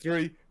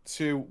3,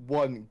 2,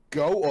 1,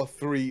 go, or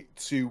 3,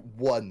 2,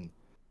 1?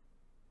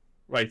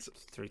 Right.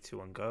 3, 2,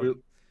 1, go.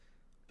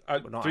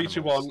 We're not 3,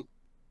 2, 1,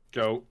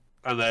 go.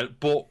 And then,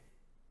 but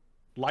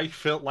like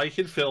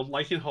in film,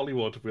 like in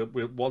Hollywood,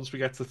 we'll once we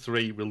get to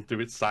 3, we'll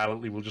do it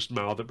silently. We'll just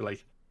mouth it, be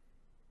like,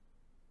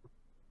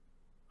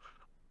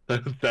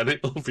 then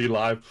it'll be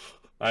live.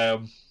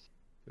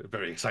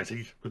 Very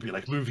exciting. We'll be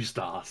like movie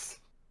stars.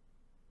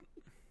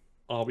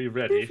 Are we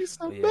ready?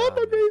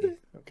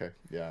 Okay,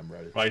 yeah, I'm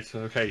ready. Right,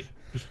 okay.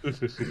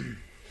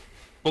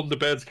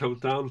 Thunderbirds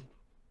countdown.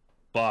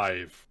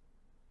 5,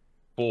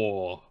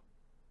 4.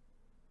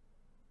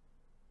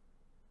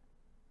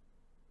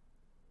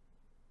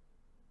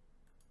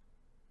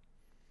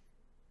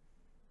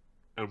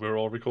 And we're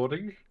all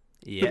recording?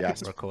 Yeah,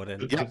 Yes.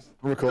 recording. Yep, There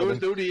recording.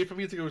 was no need for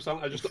me to go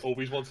silent. I just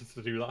always wanted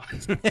to do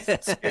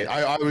that.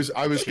 I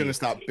was going to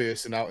start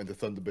bursting out into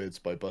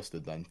Thunderbirds by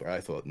Busted then, but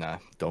I thought, nah,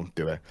 don't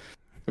do it.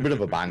 A bit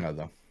of a banger,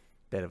 though.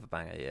 Bit of a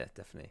banger, yeah,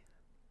 definitely.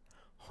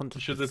 You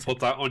should have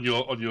put that on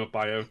your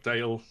bio.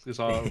 Dale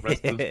is our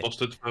resident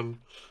Busted fan.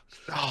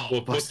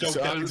 Oh, Busted.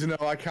 So,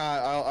 I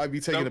can't. I'll be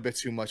taking a bit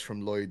too much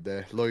from Lloyd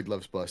there. Lloyd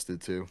loves Busted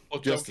too.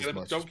 But just don't, as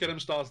much. Don't get him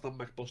started on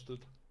McBusted.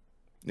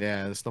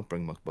 Yeah, let's not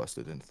bring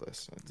McBusted into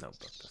this. No,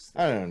 Busted.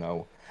 I don't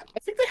know. I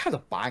think they had a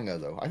banger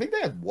though. I think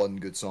they had one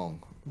good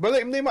song, but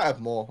they might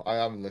have more. I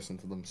haven't listened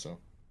to them, so.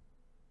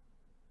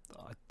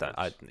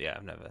 I've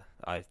never.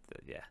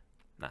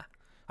 Nah.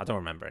 I don't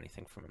remember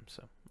anything from him,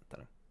 so I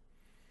don't know.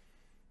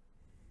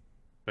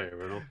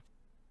 Fair enough.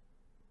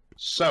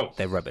 So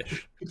they're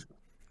rubbish.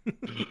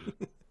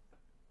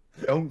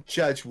 Don't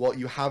judge what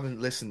you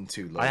haven't listened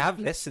to. Lloyd. I have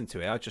listened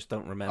to it. I just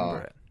don't remember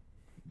it.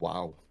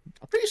 Wow.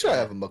 I'm pretty sure I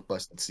have a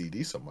McBusted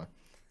CD somewhere.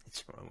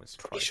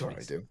 Pretty sure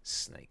I do.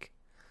 Snake.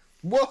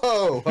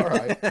 Whoa! All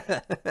right.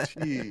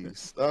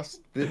 Jeez, that's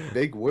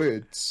big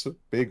words.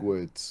 Big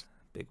words.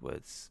 Big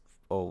words.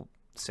 All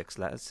 6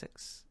 letters.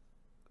 6.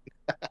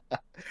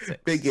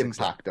 Big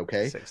impact.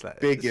 Okay. 6 letters.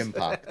 Big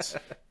impact.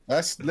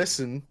 Let's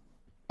listen.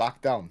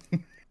 Back down.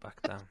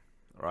 Back down.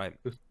 All right.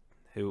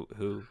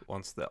 Who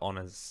wants the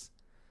honors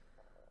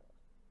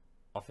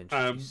of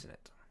introducing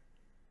it?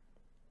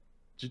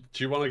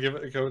 Do you want to give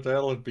it a go,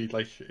 Dale, and be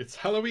like, it's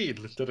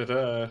Halloween?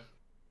 Da-da-da.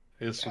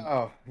 Here's some...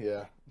 Oh,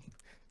 yeah.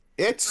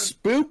 It's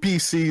spoopy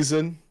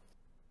season.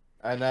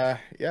 And,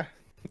 yeah.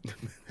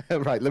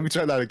 Right, let me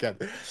try that again.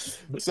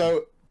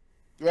 So,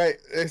 right,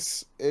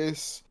 this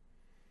is...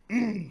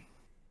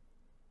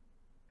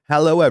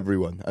 Hello,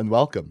 everyone, and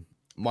welcome.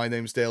 My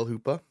name's Dale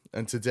Hooper,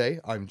 and today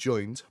I'm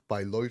joined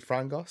by Lloyd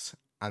Frangos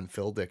and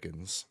Phil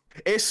Dickens.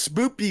 It's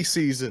spoopy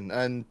season,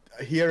 and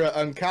here at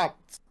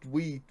Uncapped,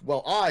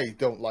 I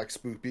don't like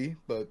spoopy,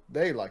 but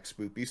they like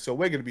spoopy, so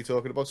we're going to be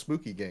talking about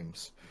spooky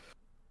games.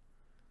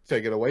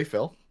 Take it away,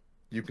 Phil.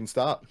 You can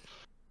start.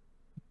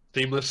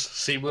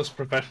 Seamless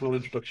professional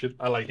introduction.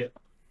 I like it.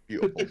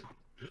 Beautiful.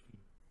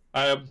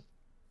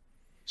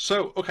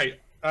 So, okay.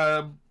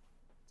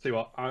 See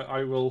what?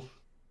 I will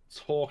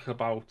talk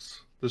about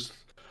this.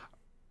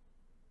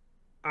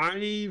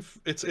 It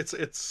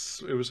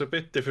was a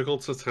bit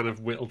difficult to kind of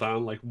whittle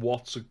down like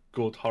what's a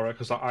good horror,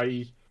 because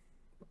I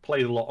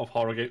played a lot of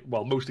horror games,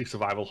 well, mostly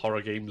survival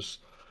horror games,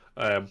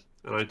 and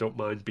I don't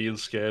mind being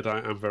scared.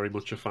 I'm very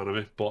much a fan of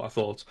it, but I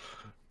thought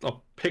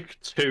I'll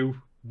pick 2.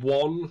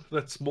 One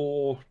that's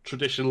more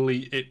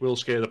traditionally, it will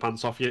scare the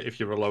pants off you if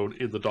you're alone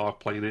in the dark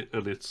playing it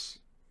and it's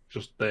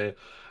just there.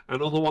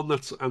 And the other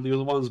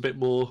one's a bit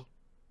more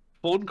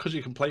fun because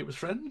you can play it with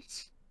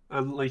friends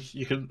and like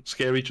you can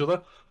scare each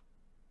other.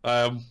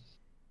 I don't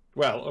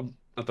know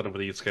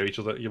whether you'd scare each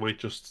other. You might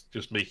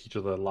just make each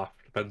other laugh.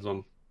 Depends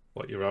on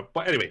what you're at.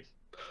 But anyway,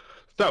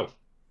 so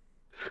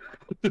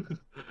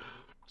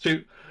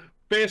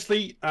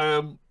firstly,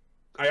 I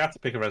had to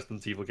pick a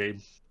Resident Evil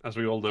game, as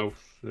we all know.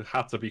 It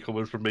had to be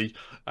coming from me.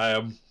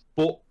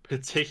 But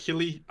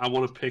particularly, I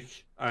want to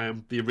pick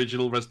the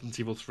original Resident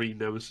Evil 3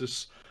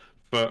 Nemesis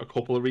for a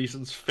couple of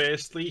reasons.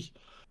 Firstly,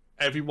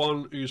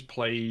 everyone who's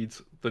played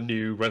the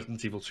new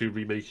Resident Evil 2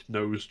 remake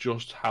knows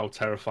just how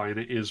terrifying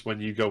it is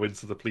when you go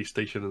into the police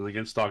station and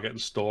again start getting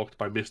stalked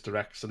by Mr.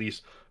 X and he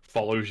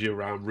follows you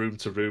around room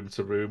to room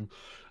to room,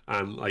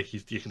 and like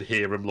you can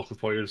hear him looking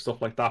for you and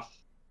stuff like that,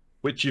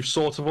 which you've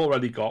sort of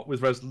already got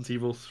with Resident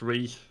Evil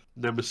 3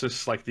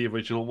 Nemesis, like the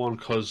original one,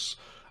 because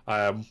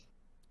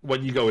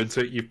when you go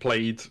into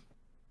it,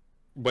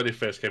 when it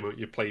first came out,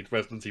 you played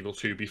Resident Evil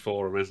 2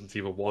 before and Resident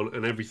Evil 1,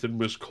 and everything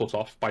was cut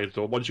off by a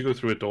door. Once you go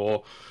through a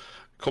door,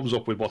 it comes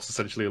up with what's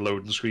essentially a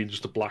loading screen,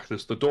 just a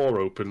blackness. The door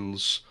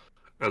opens,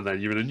 and then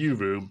you're in a new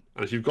room,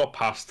 and if you've got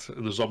past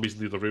and the zombies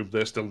in the other room,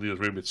 they're still in the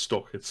other room, it's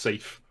stuck, it's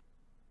safe.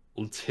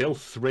 Until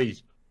 3,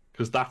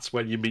 because that's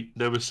when you meet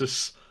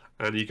Nemesis,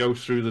 and you go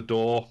through the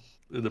door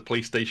in the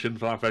police station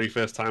for that very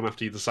first time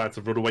after you decide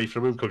to run away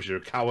from him because you're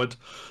a coward.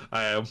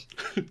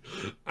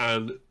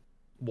 And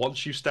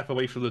once you step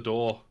away from the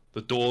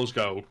doors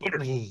go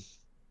and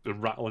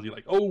rattle, and you're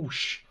like, oh,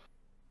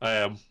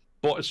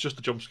 but it's just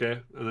a jump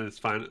scare, and then it's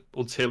fine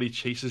until he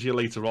chases you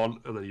later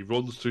on, and then he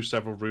runs through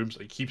several rooms,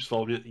 and he keeps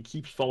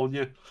following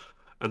you,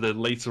 and then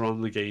later on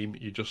in the game,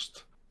 you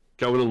just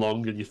going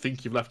along and you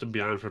think you've left him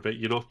behind for a bit.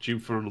 You're not due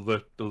for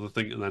another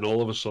thing, and then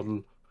all of a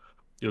sudden,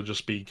 you'll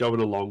just be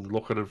going along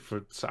looking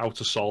for how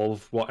to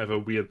solve whatever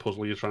weird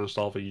puzzle you're trying to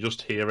solve, and you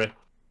just hear it.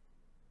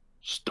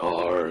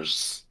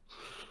 Stars.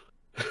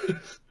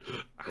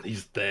 And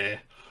he's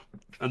there.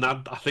 And I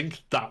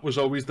think that was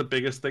always the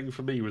biggest thing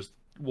for me,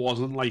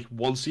 wasn't like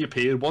once he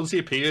appeared,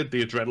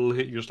 the adrenaline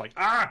hit, you're just like,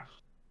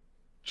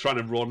 trying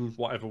to run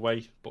whatever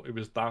way. But it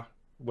was that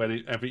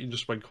when everything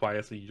just went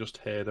quiet and you just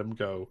heard him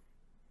go,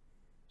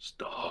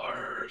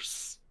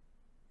 stars.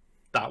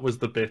 That was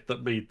the bit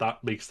that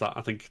makes that,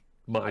 I think,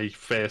 my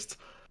first,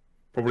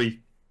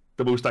 probably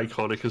the most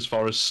iconic as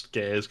far as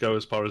scares go,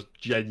 as far as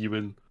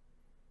genuine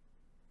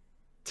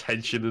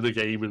tension in a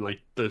game, and like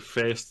the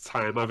first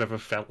time I've ever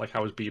felt like I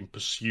was being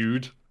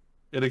pursued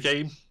in a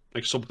game,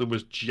 like something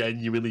was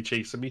genuinely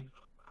chasing me.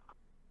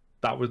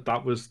 That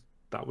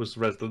was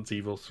Resident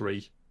Evil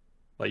 3.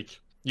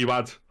 Like, you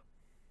had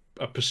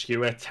a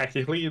pursuer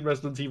technically in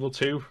Resident Evil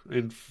 2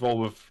 in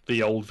form of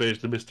the old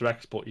version of Mr.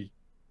 X, but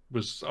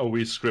was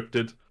always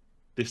scripted.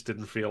 This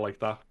didn't feel like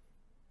that,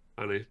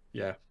 and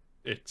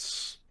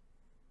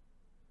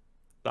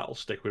that'll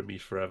stick with me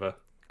forever.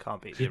 Can't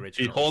beat the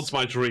original. It haunts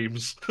my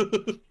dreams.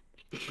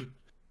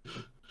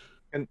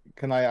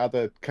 Can I add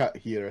a cut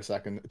here a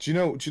second? Do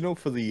you know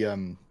for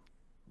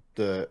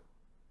the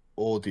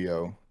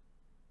audio?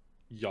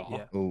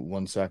 Yeah. Oh,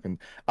 1 second.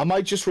 Am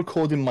I just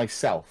recording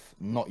myself,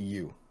 not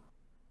you?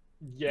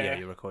 Yeah,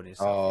 you're recording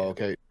yourself. Oh,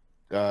 okay.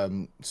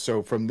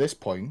 So from this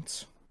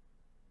point,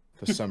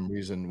 for some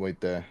reason, wait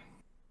there.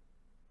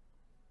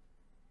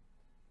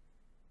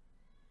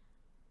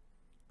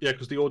 Yeah,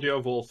 because the audio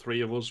of all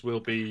three of us will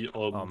be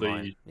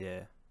on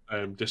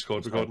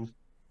Discord recording.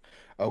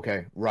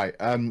 Okay, right.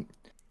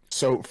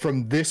 So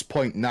from this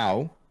point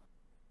now,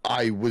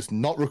 I was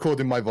not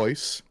recording my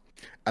voice,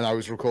 and I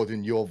was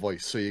recording your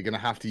voice. So you're gonna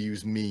have to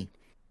use me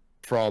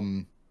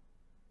from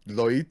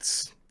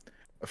Lloyd's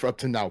for up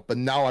to now. But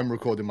now I'm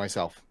recording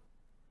myself,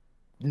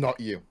 not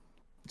you.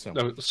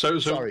 So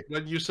sorry.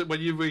 When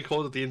you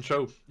recorded the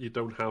intro, you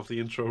don't have the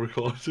intro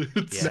recorded.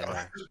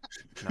 Yeah,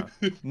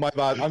 no. My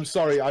bad. I'm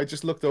sorry. I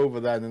just looked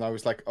over then and I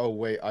was like, oh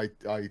wait, I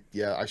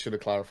should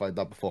have clarified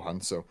that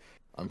beforehand. So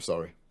I'm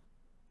sorry.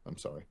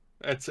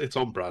 It's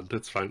on brand.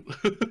 It's fine.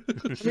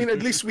 I mean,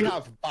 at least we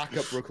have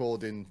backup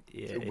recording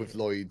with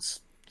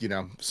Lloyd's,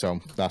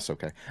 so that's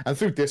okay. And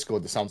through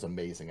Discord, the sound's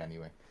amazing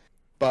anyway.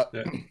 But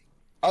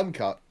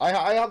uncut.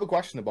 I have a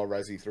question about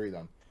Resi 3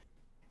 then.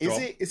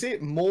 Is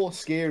it more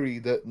scary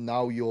that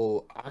now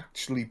you're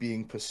actually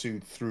being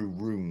pursued through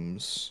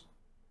rooms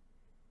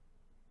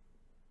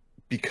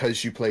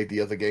because you played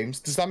the other games?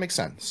 Does that make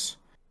sense?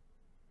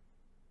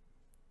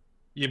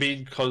 You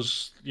mean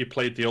because you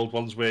played the old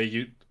ones where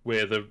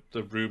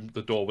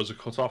the door was a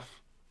cut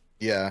off?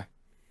 Yeah.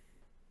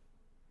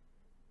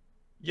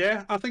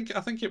 Yeah, I think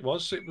it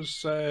was. It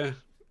was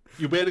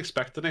you weren't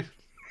expecting it.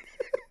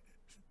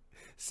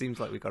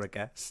 Seems like we got a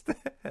guest.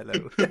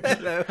 Hello.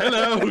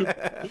 Hello.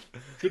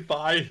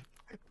 Goodbye.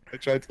 I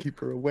tried to keep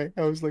her away.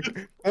 I was like,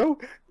 no,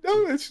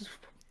 it's just...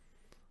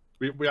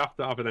 We have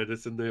to have an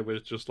edit in there where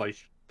it's just like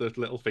the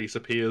little face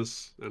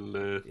appears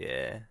and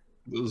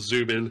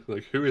zoom in.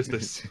 Like, who is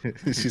this?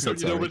 She's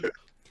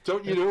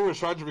don't you know we're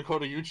trying to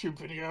record a YouTube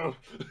video?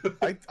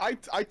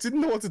 I didn't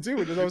know what to do,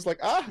 and then I was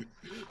like,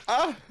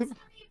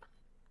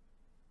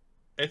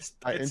 It's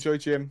enjoy,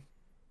 Jim.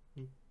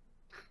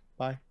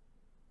 Bye.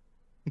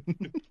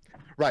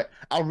 Right,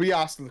 I'll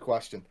re-ask the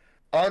question.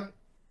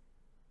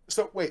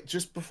 So wait,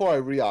 just before I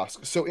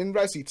re-ask, so in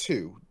Resi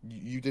 2,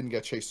 you didn't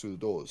get chased through the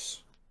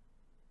doors?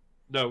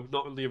 No,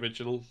 not in the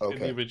original. Okay.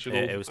 In the original,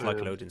 it was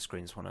like loading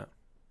screens, wasn't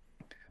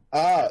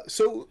it?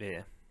 So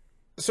yeah.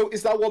 So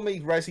is that what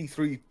made Resi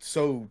 3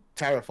 so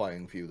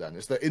terrifying for you then?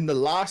 Is that in the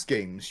last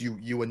games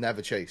you were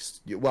never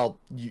chased? Were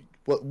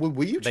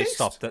you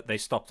chased? They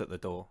stopped at the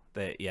door.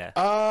 Okay. Yeah.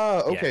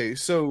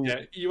 So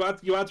you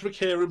had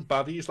recurring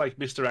baddies, like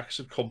Mr. X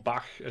had come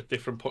back at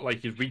different point,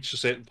 like he'd reach a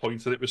certain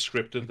point and it was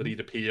scripted that he'd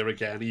appear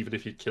again, even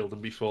if you'd killed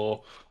him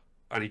before,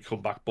 and he'd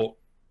come back. But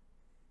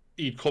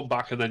he'd come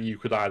back and then you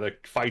could either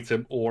fight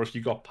him, or if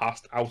you got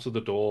passed out of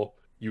the door,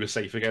 you were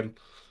safe again.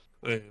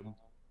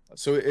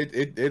 So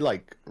it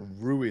like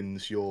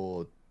ruins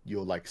your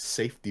like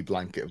safety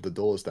blanket of the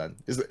doors then.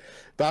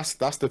 That's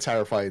the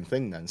terrifying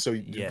thing then. So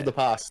for the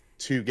past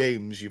 2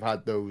 games you've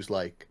had those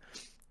like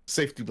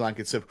safety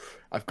blankets of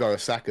I've got a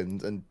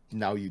second, and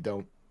now you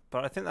don't.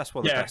 But I think that's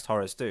what the best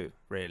horrors do,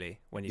 really,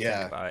 when you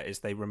think about it, is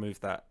they remove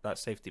that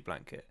safety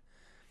blanket.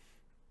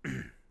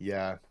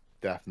 Yeah,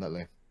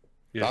 definitely.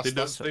 Yeah,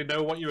 they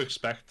know what you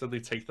expect and they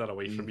take that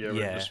away from you.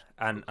 Yeah,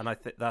 and I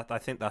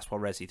think that's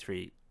what Resi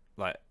 3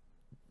 like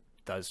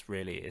does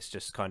really. It's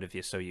just kind of,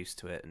 you're so used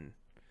to it and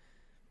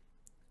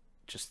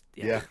just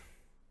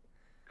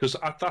because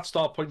at that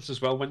start point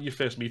as well, when you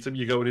first meet him,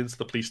 you're going into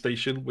the police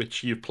station,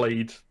 which you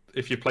played.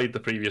 If you played the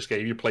previous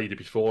game, you played it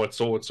before. It's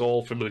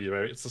all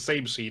familiar. It's the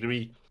same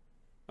scenery,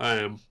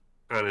 and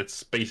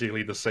it's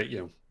basically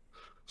the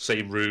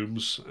same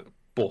rooms,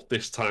 but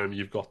this time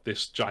you've got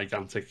this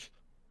gigantic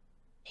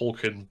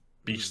hulking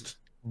beast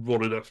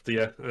running after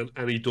you,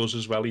 and he does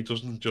as well. He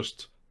doesn't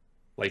just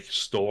like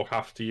stalk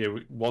after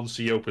you. Once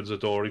he opens the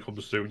door, he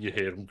comes through, and you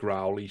hear him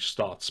growl. He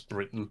starts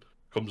sprinting,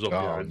 comes up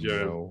Oh behind you,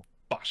 and no,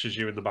 bashes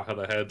you in the back of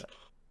the head.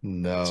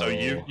 no. So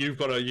you've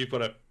got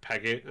to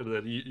peg it, and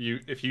then you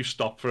if you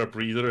stop for a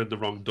breather in the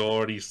wrong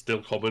door and he's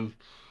still coming.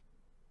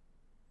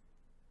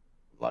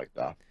 Like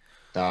that.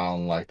 I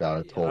don't like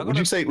that at all. I Would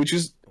you say? Which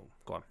is Oh,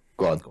 go on.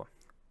 go on.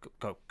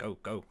 Go on.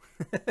 Go.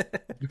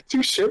 Do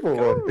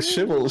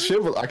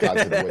shivel. I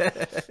can't do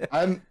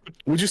it.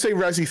 Would you say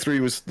Resi 3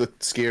 was the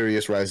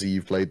scariest Resi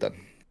you've played then?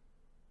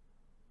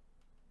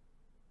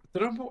 I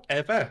don't know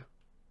ever,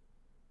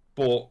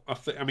 but I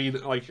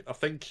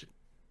think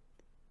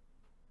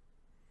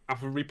I've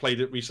replayed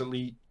it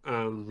recently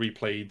and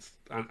replayed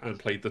and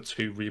played the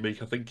 2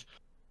 remake. I think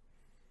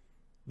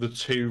the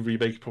 2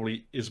 remake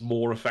probably is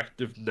more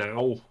effective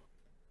now,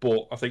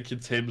 but I think in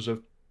terms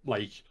of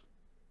like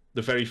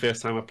the very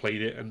first time I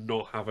played it and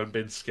not having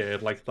been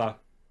scared like that,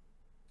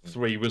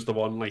 3 was the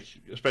one, like,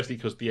 especially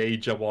because the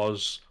age I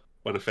was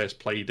when I first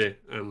played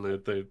it and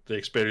the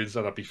experience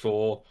I had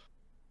before.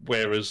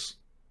 Whereas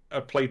I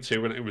played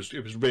 2 and it was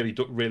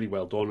really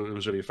well done and it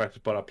was really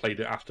effective. But I played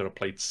it after I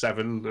played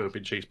 7 and I've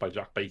been chased by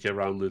Jack Baker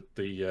around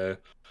the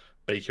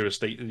Baker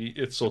estate, and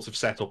it sort of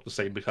set up the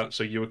same mechanic.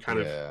 So you were kind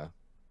of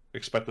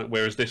expecting that,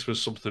 whereas this was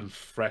something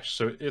fresh.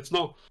 So it's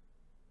not.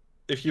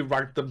 If you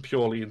rank them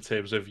purely in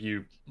terms of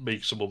you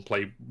make someone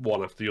play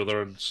one after the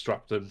other and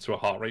strap them to a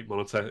heart rate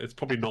monitor, it's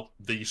probably not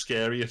the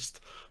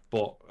scariest.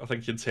 But I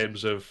think in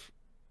terms of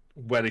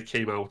when it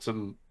came out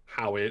and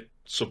how it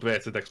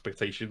subverted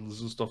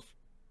expectations and stuff,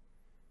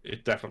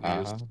 it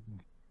definitely is.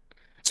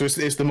 So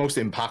it's the most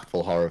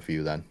impactful horror for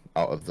you then,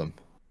 out of them?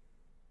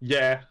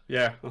 Yeah.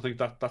 I think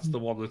that's the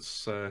one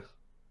that's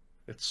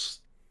it's.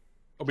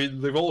 I mean,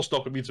 they've all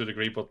stopped me to a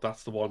degree, but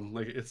that's the one.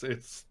 Like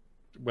it's.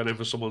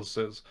 Whenever someone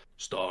says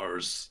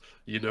stars,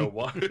 you know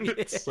what?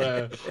 It's,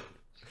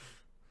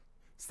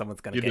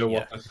 Someone's gonna you get know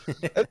you.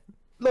 what?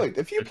 Lloyd,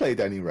 have you played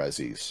any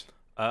Resis?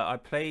 I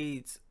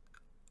played.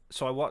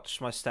 So I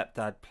watched my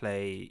stepdad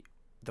play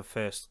the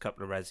first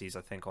couple of Resis,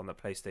 I think, on the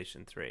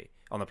PlayStation 3,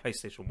 on the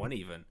PlayStation 1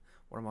 even.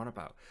 What am I on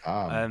about?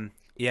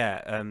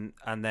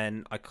 And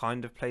then I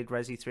kind of played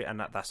Resi 3, and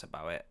that's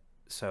about it.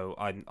 So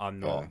I'm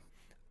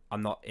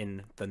not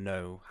in the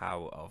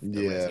know-how of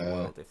the Resi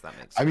world, if that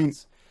makes sense. I mean,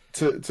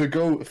 to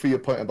go for your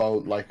point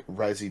about like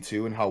Resi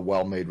 2 and how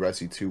well made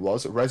Resi 2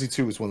 was, Resi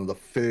 2 was one of the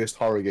first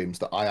horror games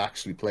that I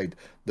actually played,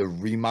 the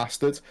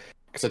remastered,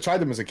 because I tried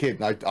them as a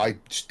kid and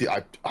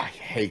I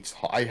hate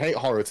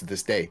horror to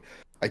this day.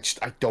 I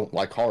don't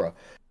like horror,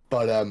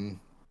 but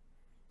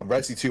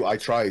Resi 2 I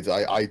tried.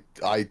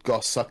 I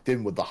got sucked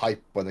in with the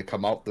hype when it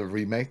came out, the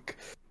remake,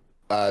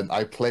 and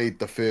I played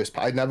the first.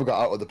 I never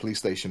got out of the police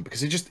station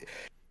because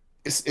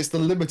it's the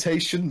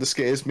limitation that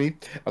scares me,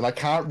 and I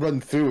can't run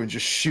through and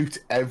just shoot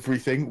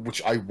everything, which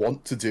I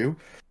want to do,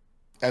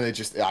 and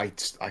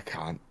I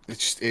can't.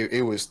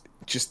 It was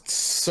just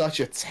such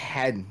a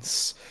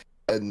tense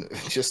and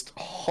just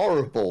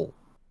horrible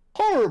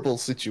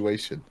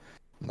situation.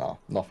 No,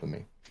 not for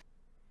me.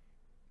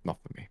 Not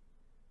for me.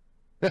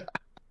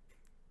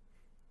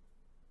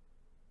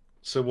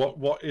 So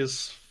what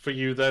is for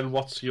you then?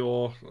 What's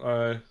your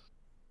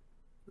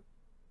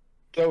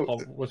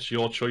what's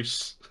your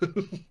choice?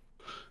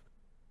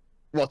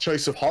 What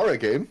choice of horror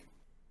game?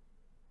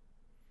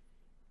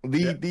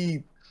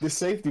 The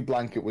safety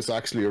blanket was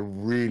actually a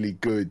really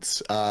good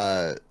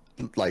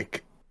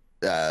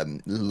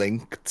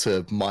link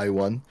to my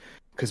one,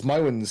 because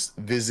my one's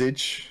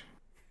Visage,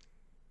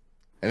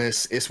 and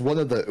it's one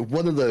of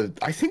the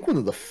I think one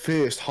of the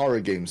first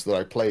horror games that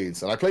I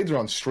played, and I played it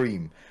on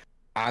stream,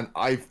 and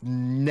I've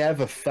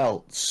never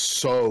felt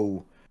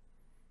so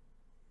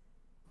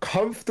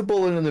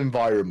comfortable in an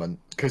environment,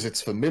 because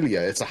it's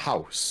familiar. It's a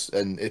house,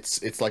 and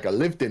it's like a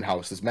lived-in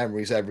house. There's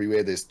memories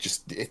everywhere. There's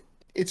just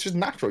it's just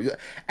natural.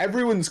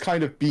 Everyone's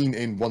kind of been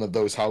in one of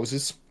those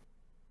houses,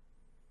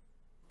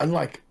 and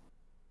like,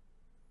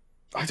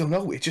 I don't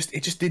know. It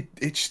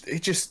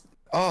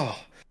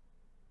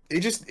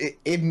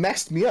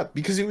messed me up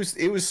because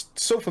it was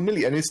so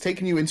familiar, and it's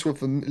taken you into a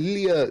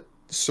familiar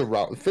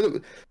surround.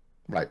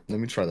 Right, let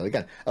me try that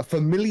again. A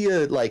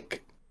familiar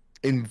like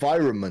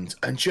environment,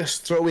 and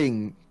just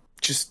throwing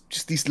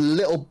just these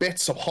little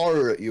bits of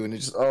horror at you, and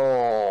it's just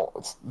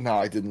no,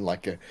 I didn't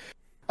like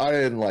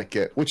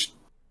it, which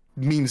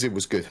means it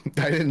was good.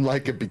 I didn't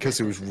like it because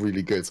it was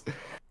really good.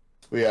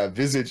 But yeah,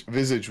 Visage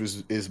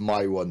is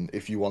my one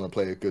if you want to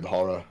play a good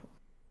horror.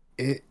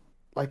 It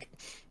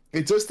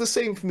does the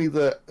same for me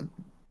that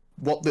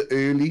what the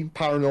early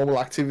Paranormal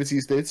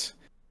Activities did,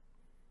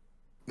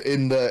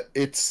 in that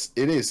it's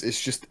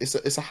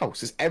a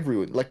house. It's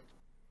everyone, like,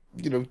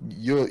 you know,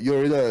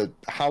 you're in a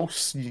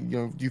house, you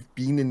know, you've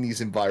been in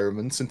these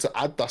environments, and to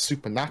add that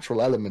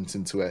supernatural element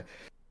into it,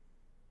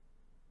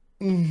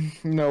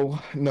 no,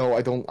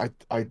 I didn't like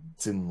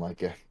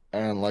it. I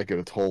didn't like it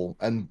at all,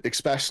 and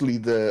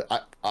especially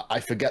I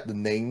forget the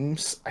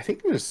names. I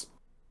think it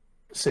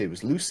say it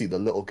was Lucy, the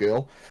little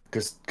girl,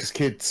 because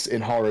kids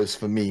in horrors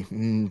for me,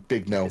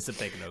 big no. It's a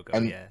big no-go,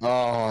 And yeah.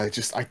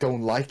 I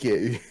don't like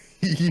it.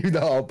 You know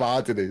how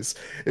bad it is.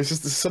 It's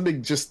just there's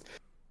something just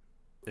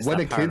It's when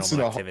that a kid's in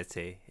paranormal a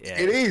activity. Yeah,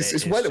 it is.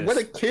 It's when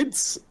a just...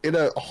 kid's in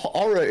a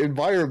horror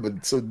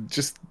environment and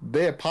just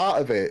they're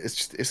part of it.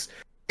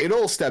 It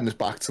all stems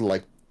back to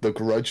like the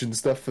Grudge and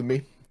stuff for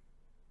me.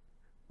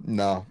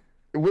 No,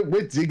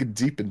 we're digging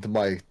deep into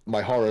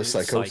my horror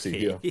psychosis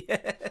here.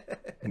 Yeah.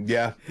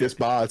 Yeah, it's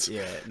bad.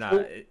 Yeah, no,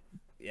 Well,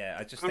 yeah.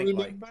 I just I think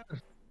like, remember.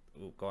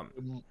 oh, go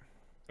on.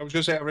 I was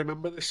gonna say I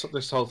remember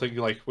this whole thing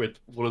like with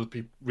one of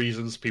the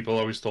reasons people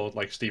always thought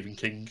like Stephen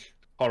King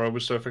horror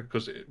was so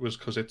because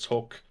it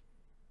took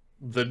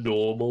the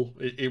normal.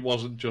 It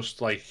wasn't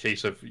just like a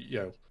case of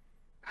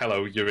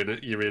hello, you're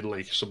in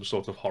like some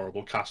sort of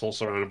horrible castle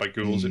surrounded by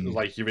ghouls. It was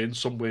like you're in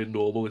somewhere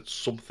normal. It's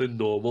something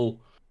normal,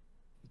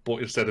 but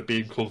instead of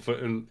being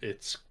comforting,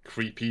 it's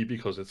creepy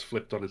because it's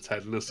flipped on its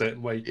head in a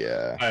certain way.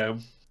 Yeah.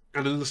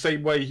 And in the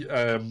same way,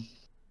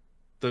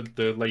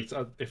 the late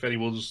if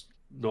anyone's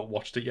not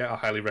watched it yet, I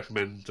highly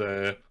recommend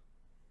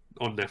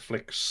on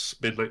Netflix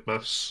Midnight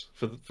Mass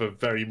for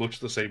very much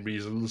the same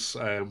reasons.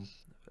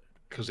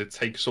 Because it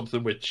takes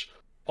something which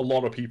a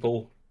lot of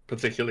people,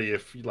 particularly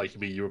if like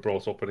me, you were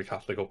brought up in a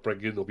Catholic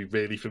upbringing, they'll be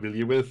really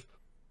familiar with,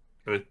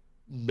 and it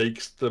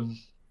makes them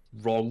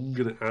wrong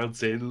and it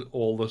adds in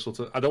all the sort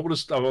of. I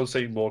won't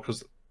say more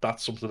because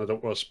that's something I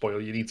don't want to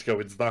spoil. You need to go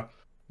into that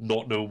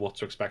not knowing what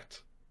to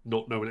expect,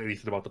 not knowing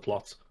anything about the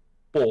plot,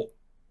 but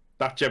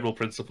that general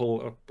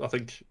principle, I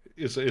think,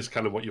 is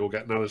kind of what you're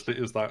getting at, isn't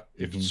it? Is that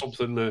if it's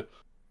something that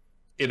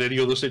in any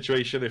other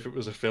situation, if it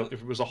was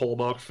a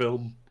Hallmark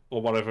film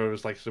or whatever, it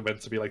was like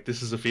meant to be like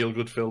this is a feel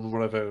good film or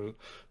whatever,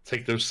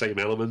 take those same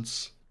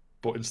elements,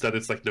 but instead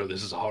it's like no,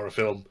 this is a horror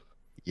film.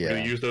 Yeah. We're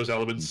gonna use those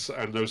elements,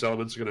 and those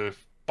elements are gonna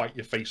bite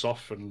your face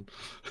off and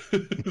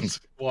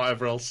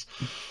whatever else.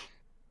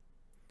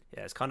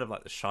 Yeah, it's kind of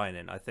like The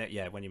Shining. I think,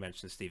 yeah, when you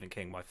mentioned Stephen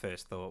King, my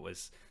first thought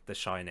was The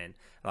Shining.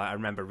 Like, I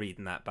remember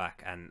reading that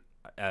back, and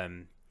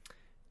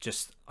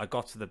I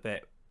got to the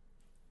bit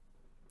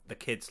the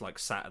kid's like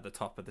sat at the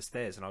top of the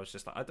stairs, and I was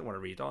just like, I don't want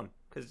to read on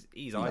because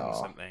he's hiding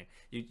something.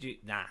 You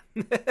nah.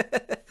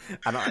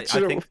 And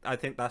I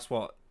think that's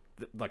what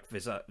like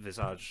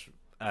Visage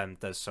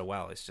does so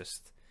well. It's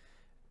just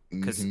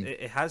because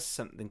it has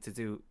something to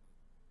do.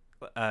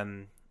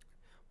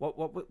 What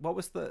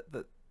was the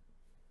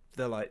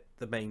like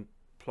the main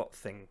plot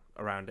thing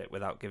around it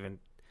without giving,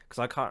 because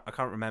I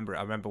can't remember it.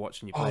 I remember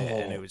watching you play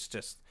it, and it was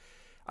just,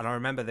 and I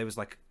remember there was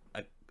like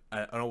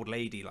an old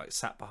lady like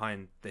sat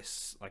behind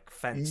this like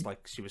fence,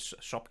 like she was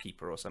a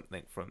shopkeeper or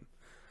something from.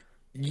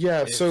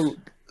 Yeah, so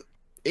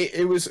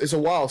it's a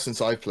while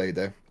since I played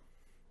it.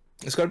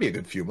 It's got to be a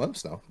good few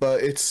months now,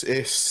 but it's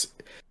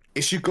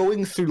you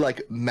going through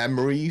like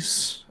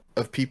memories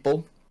of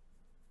people,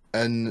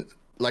 and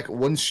like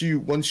once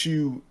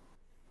you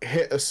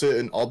hit a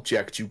certain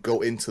object, you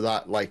go into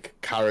that like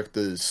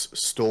character's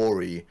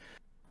story,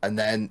 and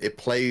then it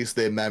plays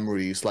their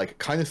memories like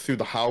kind of through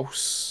the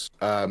house,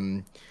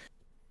 and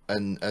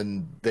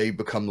they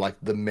become like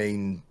the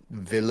main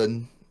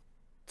villain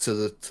to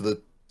the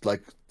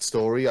like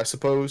story, I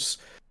suppose.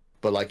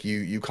 But like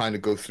you kind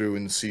of go through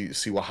and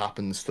see what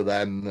happens to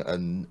them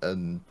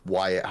and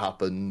why it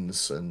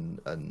happens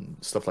and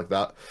stuff like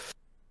that.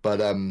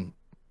 But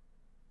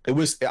it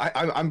was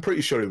I'm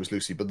pretty sure it was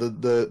Lucy, but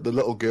the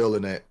little girl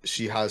in it,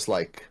 she has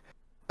like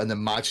an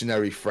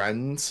imaginary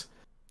friend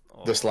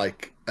that's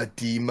like a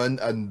demon,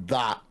 and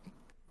that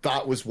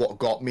was what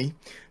got me.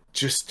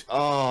 Just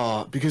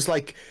because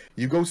like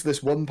you go to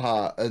this one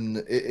part, and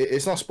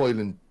it's not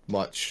spoiling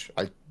much,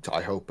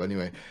 I hope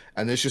anyway,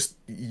 and it's just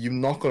you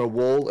knock on a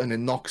wall and it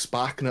knocks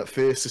back, and at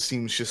first it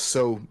seems just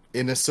so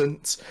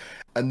innocent,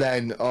 and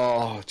then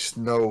just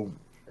no.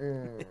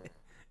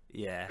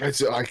 Yeah,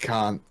 I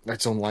can't. I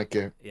don't like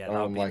it. Yeah,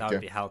 that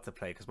would be hell to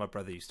play, because my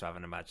brother used to have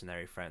an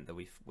imaginary friend that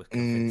we were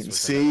convinced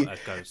was a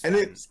ghost, and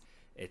it's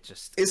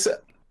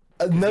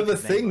another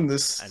thing.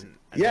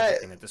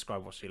 And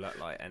describe what she looked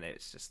like, and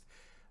it's just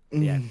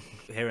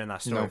hearing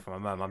that story from my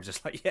mum, I'm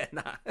just like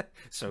nah.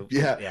 So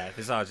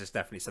Visage is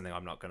definitely something I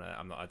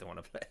don't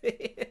want to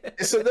play.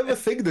 It's another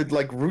thing that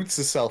like roots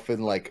itself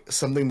in like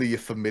something that you're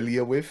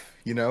familiar with,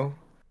 you know.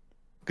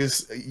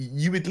 Because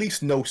you at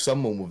least know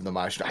someone with an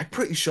imaginary. I'm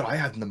pretty sure I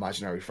had an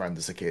imaginary friend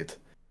as a kid.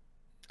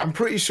 I'm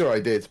pretty sure I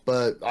did,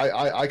 but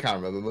I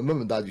can't remember. My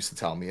mum and dad used to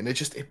tell me, and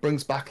it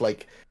brings back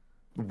like,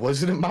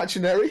 was it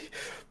imaginary,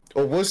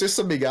 or was this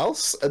something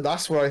else? And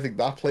that's where I think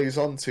that plays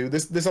on too.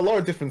 There's a lot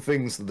of different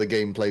things that the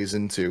game plays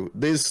into.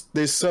 There's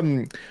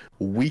some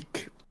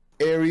weak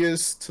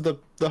areas to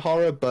the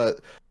horror, but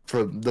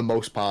for the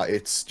most part,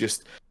 it's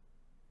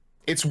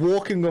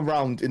walking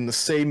around in the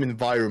same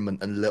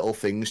environment and little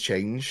things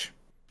change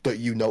that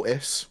you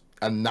notice,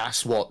 and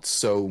that's what's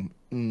so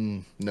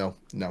no.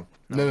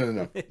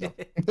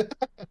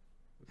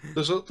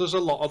 There's a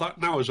lot of that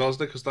now as well, isn't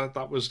it? Because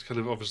that was kind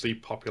of obviously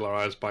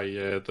popularized by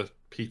the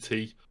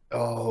PT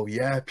Oh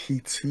yeah,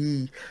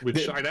 PT.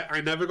 which The-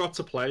 I never got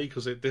to play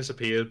because it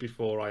disappeared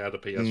before I had a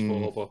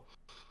PS4. But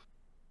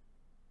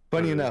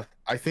Funny enough,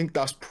 I think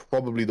that's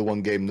probably the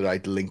one game that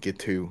I'd link it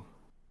to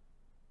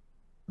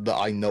that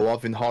I know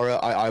of in horror.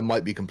 I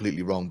might be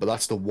completely wrong, but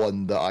that's the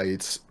one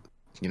that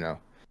you know,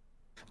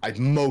 I'd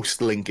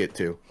most link it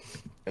to,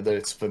 and that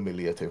it's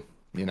familiar to,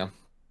 you know.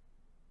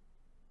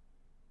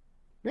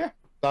 Yeah,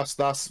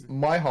 that's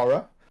my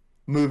horror.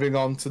 Moving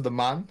on to the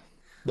man,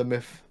 the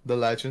myth, the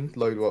legend.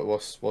 Lloyd,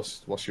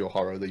 what's your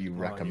horror that you Oh,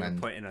 recommend?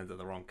 you're pointing under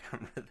the wrong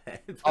camera there.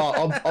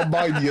 Oh,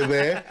 mine, you're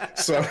there.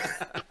 So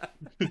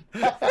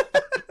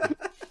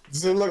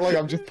does it look like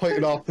I'm just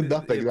pointing off to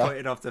nothing? You're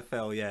pointing off to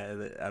Phil, yeah.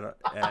 Wait,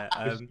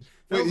 Phil's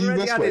are you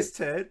already this had way? his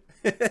turn.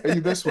 Are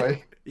you this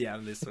way? Yeah,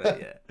 I'm this way,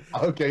 yeah.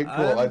 Okay,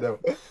 cool. I know.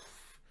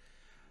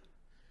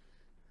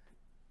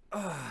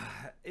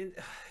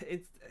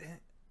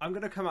 I'm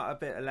gonna come out a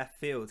bit of left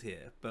field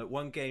here, but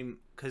one game,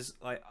 because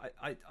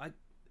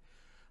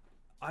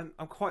I'm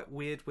quite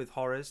weird with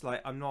horrors.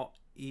 Like, I'm not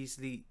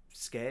easily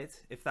scared,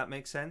 if that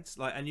makes sense.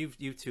 Like, and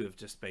you two have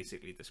just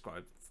basically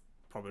described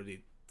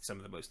probably some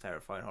of the most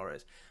terrifying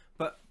horrors.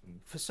 But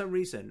for some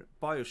reason,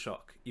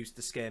 BioShock used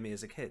to scare me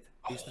as a kid.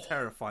 It used to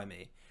terrify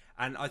me.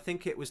 And I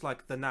think it was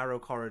like the narrow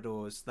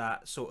corridors,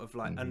 that sort of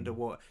like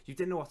underwater. You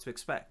didn't know what to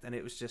expect, and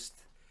it was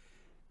just,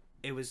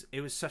 it was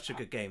such a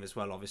good game as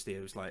well. Obviously,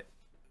 it was like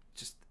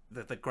just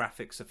the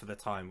graphics for the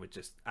time were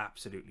just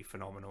absolutely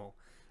phenomenal,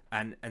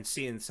 and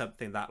seeing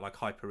something that like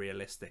hyper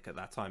realistic at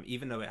that time,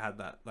 even though it had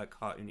that like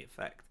cartoony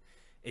effect,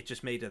 it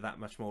just made it that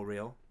much more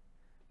real.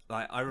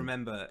 Like, I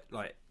remember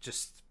like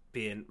just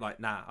being like,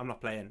 nah, I'm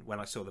not playing when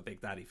I saw the Big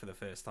Daddy for the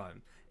first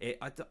time.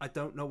 I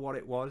don't know what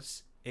it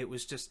was. It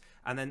was just,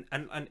 and then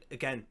and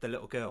again, the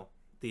little girl,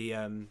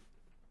 are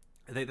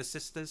they the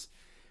sisters?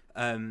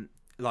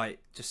 Like,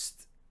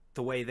 just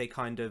the way they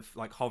kind of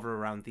like hover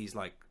around these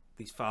like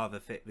these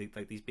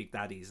like these big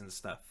daddies and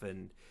stuff,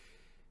 and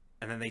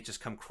then they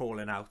just come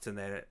crawling out, and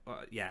they're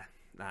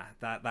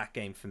that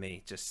game for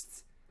me,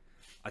 just,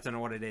 I don't know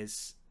what it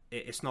is.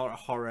 It's not a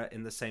horror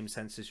in the same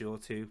sense as your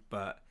two,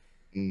 but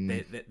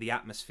the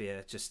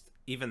atmosphere, just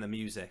even the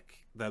music,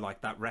 they're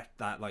like that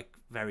like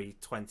very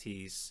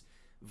 20s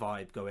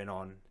vibe going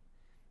on.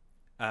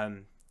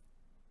 I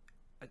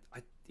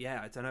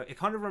don't know. It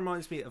kind of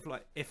reminds me of,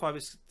 like, if I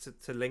was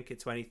to link it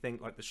to anything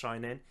like The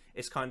Shining,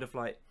 it's kind of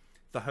like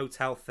the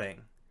hotel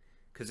thing,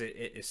 because it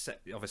is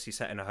obviously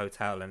set in a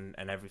hotel and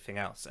everything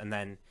else, and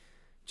then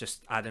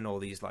just adding all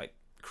these like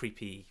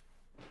creepy,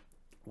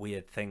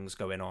 weird things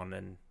going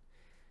on,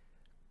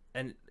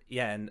 and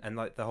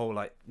like the whole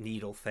like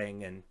needle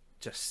thing, and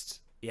just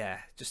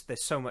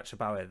there's so much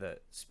about it that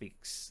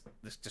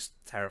just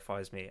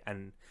terrifies me.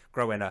 And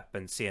growing up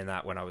and seeing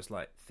that when I was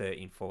like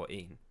 13,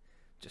 14,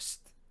 just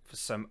for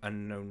some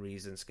unknown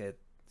reason scared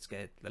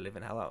the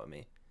living hell out of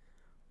me.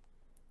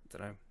 I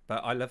don't know,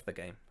 but I love the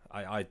game.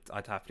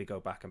 I'd happily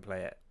go back and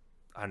play it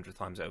 100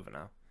 times over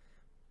now.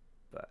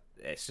 But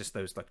it's just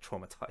those like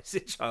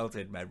traumatizing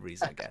childhood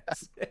memories, I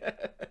guess.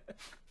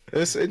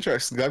 It's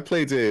interesting. I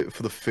played it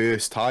for the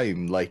first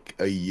time like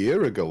a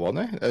year ago on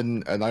it,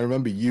 and I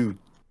remember you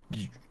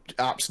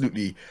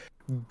absolutely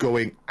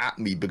going at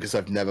me because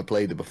I've never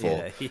played it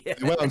before. Yeah.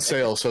 It went on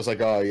sale, so I was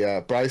like, oh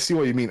yeah, but I see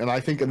what you mean. And I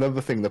think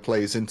another thing that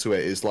plays into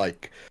it is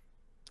like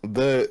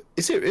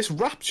it's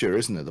Rapture,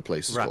 isn't it? The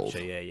place is called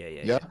Rapture.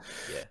 Yeah.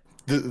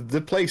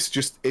 The place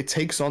just, it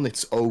takes on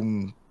its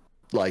own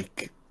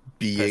like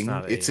being.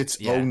 It's its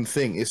own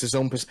thing. It's its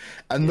own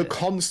and the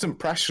constant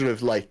pressure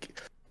of like,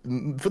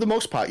 for the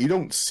most part, you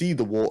don't see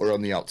the water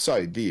on the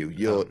outside, do you?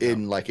 You're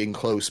in like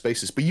enclosed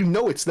spaces, but you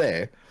know it's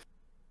there,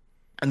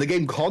 and the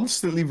game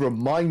constantly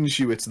reminds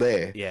you it's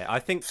there. Yeah, I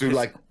think through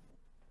like,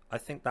 I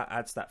think that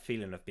adds that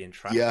feeling of being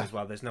trapped as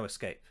well. There's no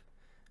escape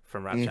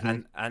from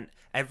Rapture, and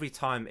every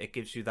time it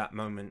gives you that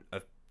moment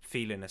of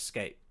feeling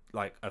escape,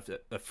 like of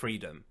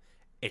freedom,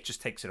 it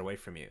just takes it away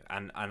from you.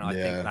 And I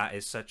think that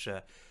is such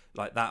a,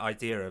 like, that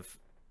idea of,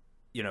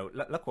 you know,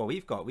 look what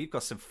we've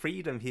got some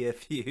freedom here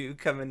for you.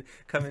 Come and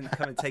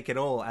take it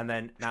all. And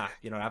then, nah,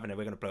 you know, we're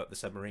going to blow up the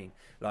submarine.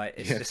 Like,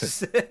 it's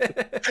just,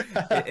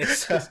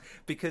 it's just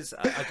because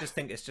I just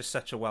think it's just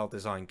such a well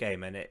designed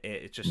game, and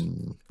it just,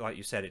 like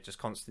you said, it just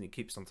constantly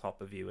keeps on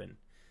top of you,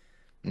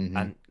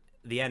 and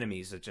the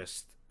enemies are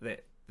just,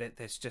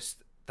 there's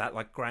just that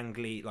like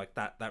grangly, like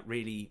that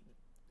really,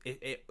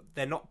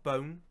 they're not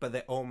bone, but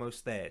they're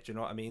almost there. Do you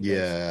know what I mean?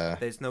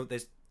 There's no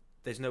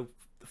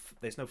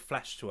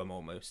flesh to them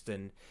almost,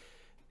 and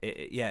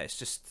it's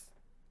just.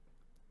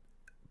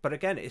 But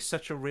again, it's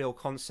such a real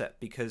concept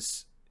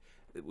because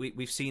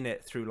we've seen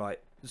it through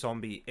like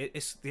zombie.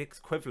 It's the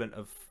equivalent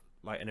of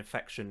like an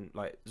infection,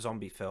 like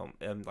zombie film,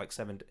 like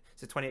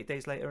 28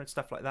 Days Later and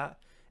stuff like that.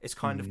 It's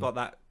kind of got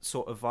that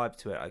sort of vibe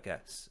to it, I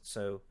guess.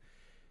 So.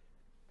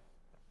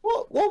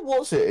 What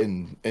was it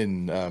in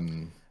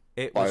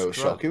it was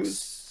BioShock?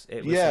 Drugs.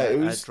 It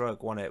was a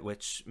drug, wasn't it,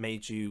 which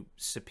made you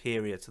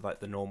superior to like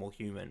the normal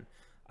human.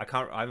 I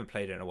haven't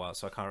played it in a while,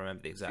 so I can't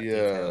remember the exact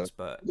details.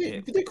 But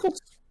they called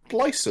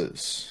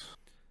splicers.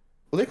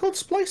 Were they called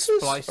splicers?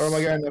 Splice- Or am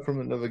I getting that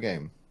from another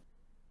game?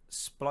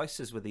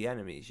 Splicers were the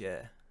enemies,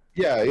 yeah.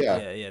 Yeah,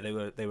 yeah. Yeah,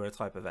 they were a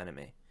type of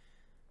enemy.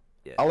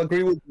 Yeah. I'll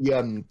agree with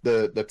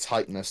the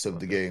tightness of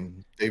the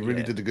game. They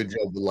really Yeah. did a good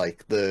job with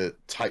like the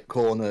tight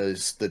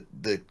corners,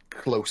 the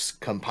close,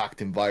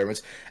 compact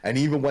environments, and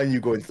even when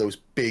you go into those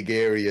big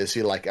areas,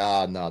 you're like,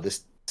 no,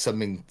 this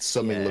something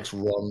Yeah. looks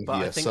wrong But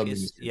here. I think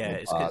Something's it's going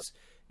bad. because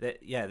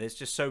there's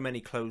just so many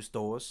closed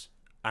doors,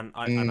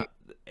 and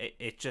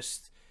it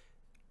just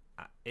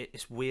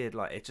it's weird.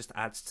 Like it just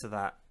adds to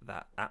that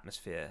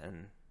atmosphere,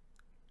 and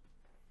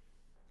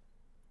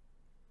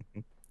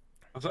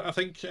I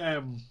think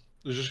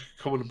just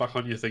coming back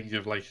on your thing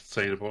of like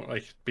saying about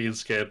like being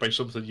scared by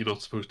something you're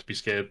not supposed to be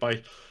scared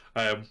by.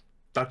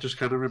 That just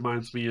kind of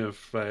reminds me of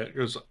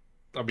because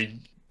I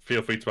mean,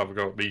 feel free to have a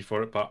go at me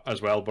for it, but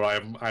as well.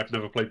 But I've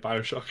never played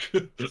Bioshock.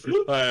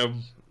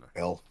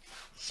 Phil,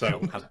 how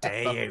So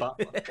dare you?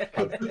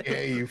 how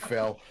dare you,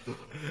 Phil?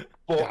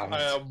 But Damn it.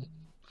 I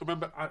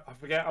remember, I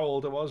forget how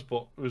old I was,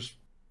 but it was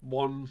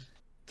one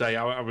day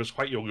I was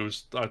quite young. I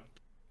was a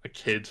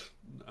kid.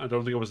 I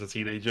don't think I was a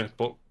teenager,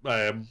 but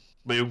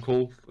my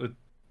uncle was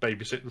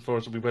babysitting for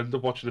us, and we ended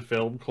up watching a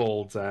film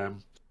called The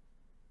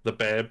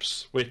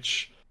Burbs,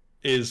 which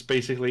is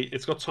basically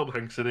it's got Tom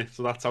Hanks in it,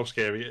 so that's how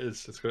scary it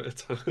is. But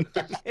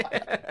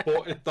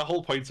the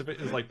whole point of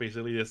it is like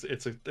basically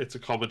it's a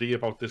comedy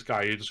about this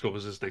guy who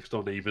discovers his next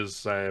door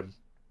neighbour's a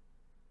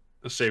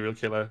serial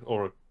killer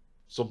or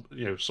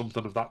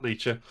something of that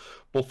nature.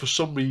 But for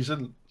some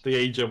reason, the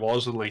age I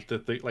was and like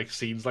the like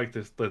scenes like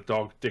this, the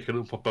dog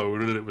dicking up a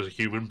bone and it was a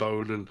human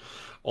bone and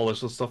all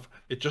this other stuff,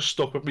 it just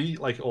stuck with me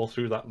like all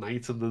through that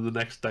night and then the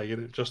next day,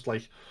 and it just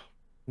like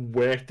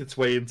worked its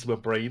way into my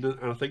brain.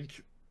 And I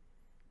think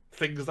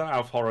things that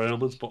have horror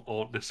elements but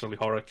aren't necessarily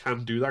horror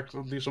can do that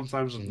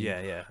sometimes. And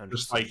yeah,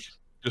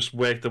 just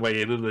work the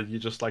way in, and then you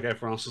just like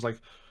everyone else is like,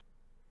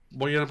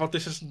 "What are you on about?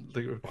 This isn't."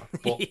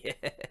 But yeah.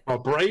 my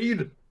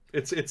brain,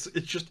 it's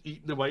just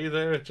eating away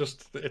there.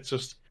 It's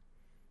just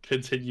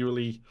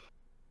continually,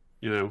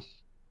 Yeah.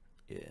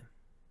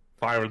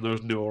 firing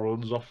those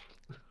neurons off.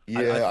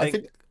 Yeah, I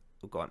think.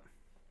 Oh, go on.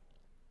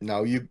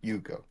 No, you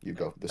go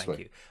this Thank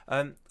way.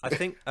 you. I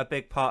think a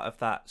big part of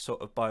that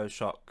sort of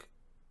Bioshock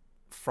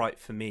fright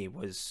for me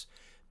was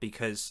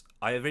because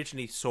I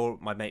originally saw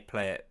my mate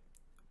play it,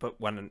 but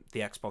when the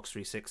Xbox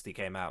 360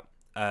 came out,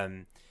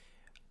 and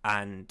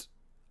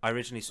I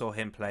originally saw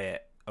him play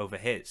it over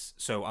his.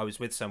 So I was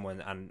with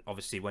someone, and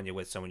obviously when you're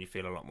with someone, you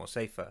feel a lot more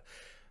safer.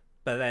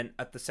 But then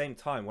at the same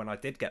time, when I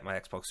did get my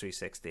Xbox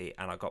 360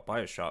 and I got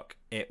Bioshock,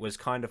 it was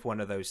kind of one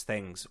of those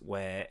things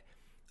where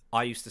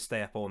I used to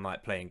stay up all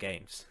night playing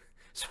games.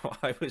 So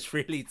I was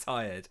really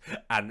tired,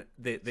 and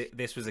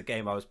this was a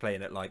game I was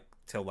playing at like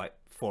till like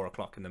 4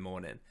 o'clock in the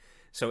morning.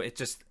 So it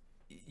just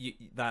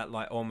that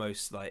like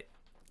almost like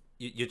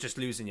you're just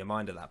losing your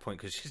mind at that point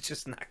because you're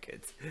just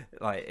knackered.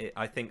 Like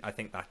I think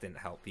that didn't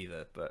help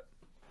either. But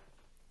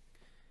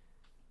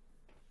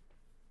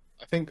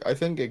I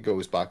think it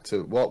goes back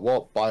to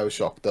what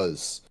BioShock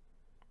does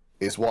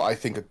is what I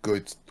think a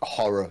good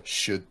horror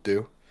should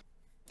do,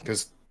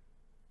 because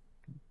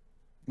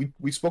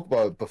we spoke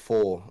about it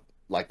before,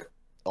 like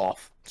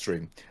off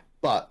stream,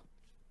 but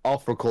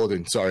off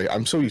recording. Sorry,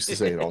 I'm so used to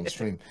saying it on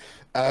stream.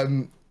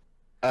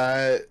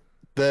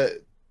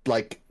 The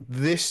like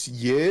this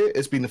year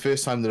has been the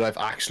first time that I've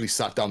actually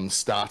sat down and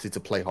started to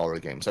play horror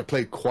games. I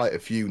played quite a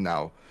few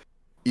now,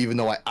 even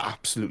though I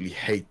absolutely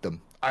hate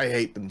them. I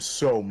hate them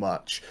so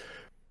much,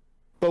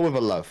 but with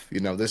a love.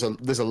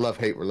 There's a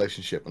love-hate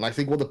relationship, and I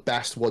think what the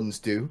best ones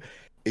do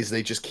is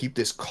they just keep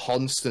this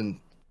constant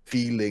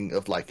feeling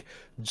of like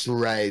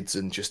dread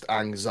and just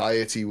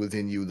anxiety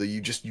within you that you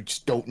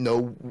just don't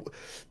know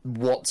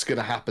what's going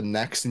to happen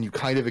next, and you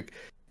kind of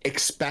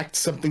expect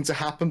something to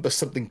happen but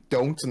something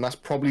don't, and that's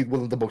probably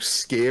one of the most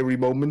scary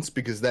moments,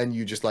 because then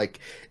you just like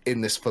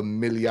in this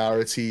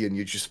familiarity and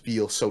you just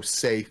feel so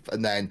safe,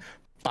 and then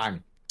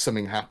bang,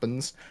 something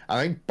happens.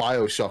 I think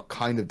BioShock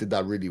kind of did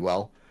that really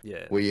well.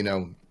 yeah, Where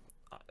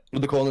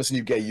with the corners and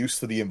you get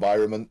used to the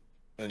environment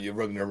and you're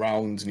running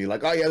around and you're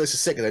like, oh yeah, this is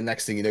sick, and then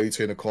next thing you know, you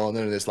turn a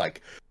corner and there's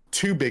like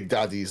two big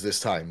daddies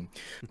this time,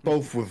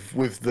 both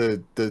with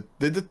the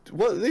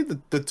what are they,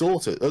 the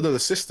daughter, oh no, the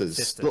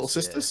sisters, little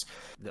sisters,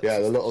 yeah,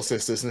 the little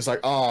sisters, and it's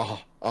like,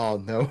 oh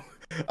no,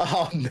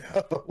 oh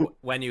no,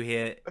 when you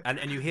hear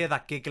and you hear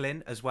that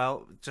giggling as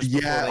well just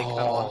before they come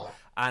on,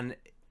 and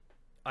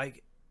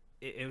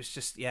it was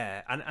just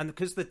and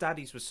because the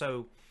daddies were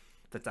so.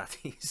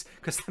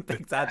 Because the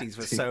big daddies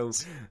were so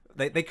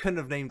they couldn't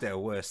have named it a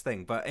worse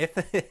thing, but if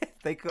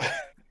they could,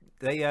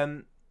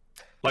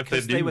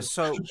 because they were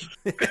so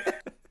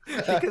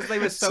because they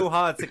were so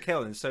hard to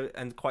kill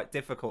and quite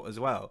difficult as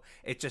well.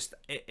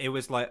 It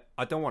was like,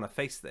 I don't want to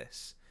face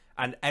this,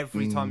 and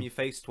every time you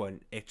faced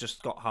one, it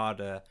just got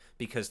harder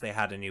because they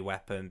had a new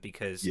weapon.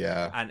 Because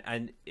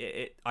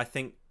I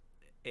think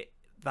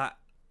that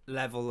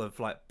level of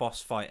like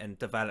boss fight and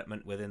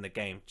development within the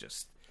game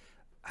just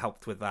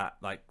helped with that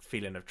like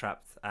feeling of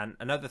trapped. And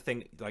another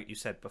thing, like you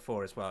said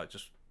before as well,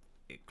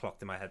 it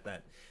clocked in my head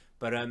then,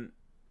 but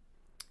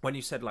when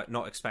you said like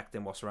not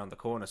expecting what's around the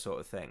corner sort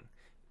of thing,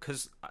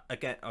 because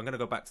again I'm going to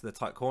go back to the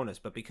tight corners,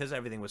 but because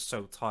everything was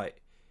so tight,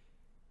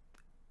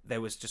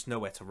 there was just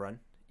nowhere to run.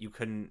 You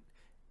couldn't,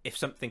 if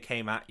something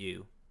came at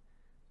you,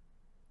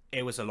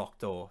 it was a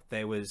locked door.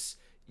 There was,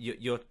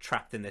 you're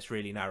trapped in this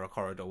really narrow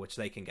corridor which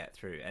they can get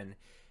through, and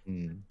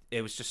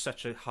it was just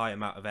such a high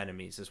amount of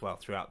enemies as well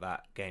throughout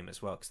that game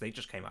as well, because they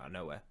just came out of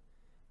nowhere,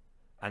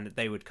 and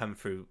they would come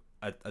through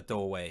a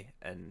doorway,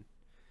 and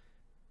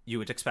you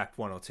would expect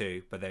one or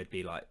two, but there'd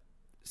be like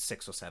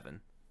 6 or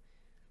 7.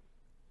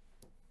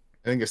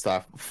 I think it's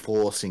that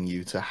forcing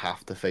you to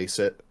have to face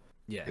it.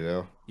 Yeah, you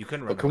know. you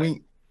couldn't But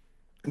run.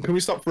 can we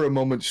stop for a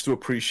moment just to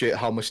appreciate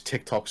how much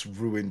TikTok's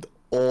ruined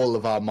all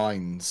of our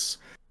minds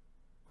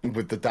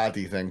with the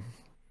daddy thing,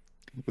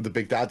 with the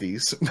big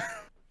daddies?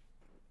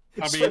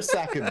 I Just mean, for a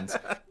second.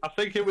 I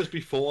think it was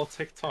before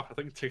TikTok. I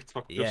think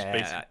TikTok just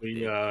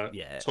basically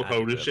took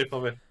ownership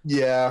of it.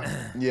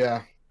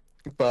 Yeah.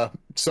 But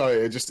sorry,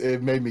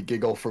 it made me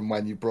giggle from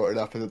when you brought it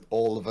up, and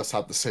all of us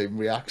had the same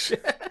reaction.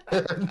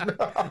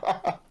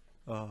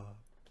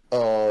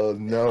 Oh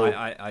no!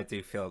 I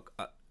do feel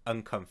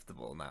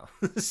uncomfortable now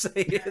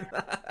saying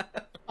that.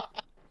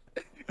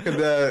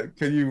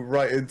 Can you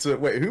write into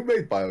wait? Who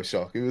made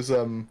BioShock? It was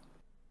who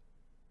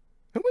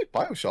made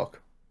BioShock?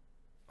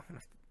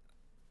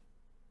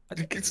 I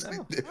don't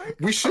know.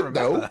 We should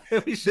know.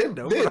 We should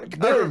know.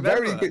 They're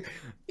very good.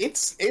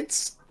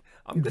 It's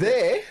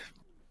there.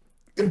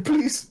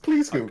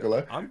 Please Google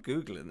it. I'm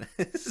googling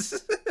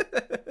this.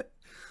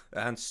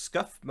 And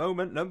scuff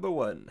moment number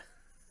 1.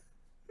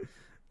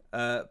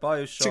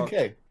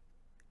 BioShock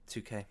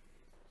 2K.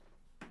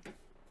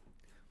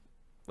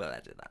 We'll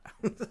edit that.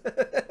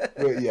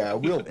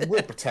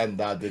 We'll pretend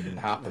that didn't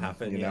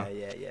happen. You know?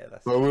 Yeah.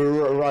 But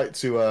we'll write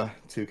to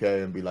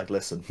 2K and be like,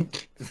 listen,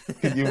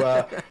 can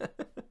you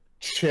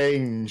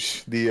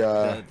change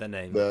the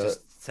name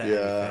just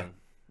to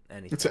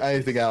anything. To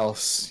anything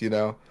else, you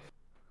know,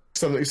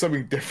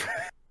 something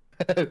different.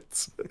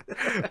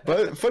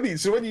 But funny.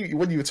 So when you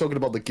were talking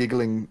about the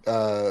giggling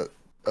of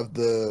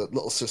the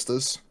little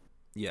sisters,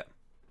 yeah,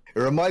 it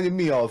reminded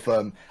me of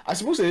I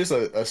suppose it is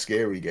a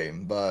scary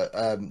game, but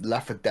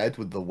Left 4 Dead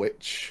with the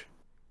witch.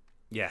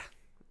 Yeah.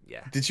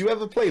 Did you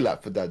ever play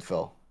Left 4 Dead,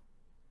 Phil?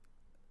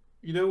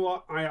 You know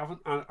what? I haven't.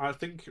 I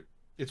think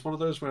it's one of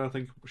those where I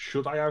think,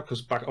 should I have?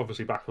 Because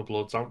obviously Back 4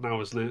 Blood's out now,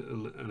 isn't it?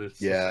 And it's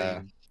the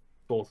same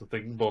sort of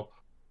thing. But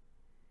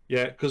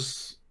yeah,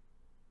 because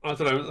I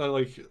don't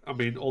know. I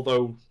mean,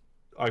 although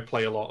I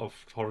play a lot of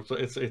horror,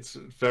 it's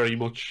very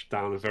much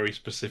down a very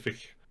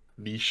specific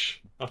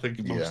niche. I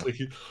think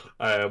mostly.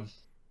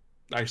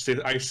 I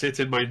sit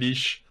in my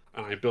niche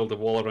and I build a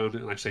wall around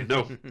it and I say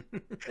no.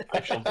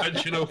 I shall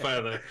venture no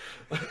further.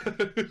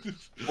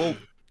 Well,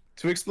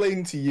 to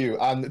explain to you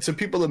and to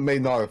people that may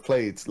not have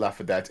played Left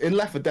 4 Dead, in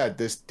Left 4 Dead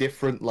there's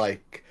different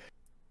like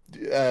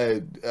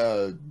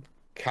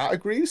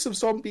categories of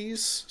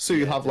zombies. So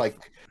you have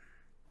like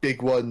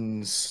big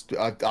ones.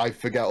 I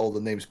forget all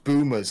the names.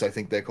 Boomers, I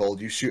think they're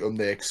called. You shoot them,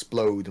 they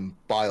explode, and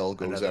bile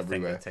goes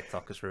everywhere. Thing that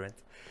TikTok has ruined.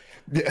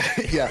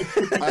 Yeah.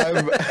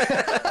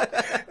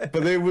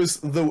 But there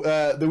was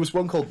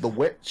one called the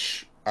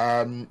Witch,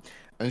 and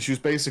she was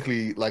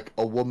basically like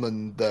a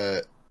woman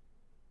that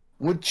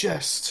would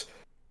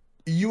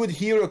you would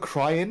hear her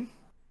crying.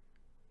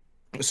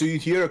 So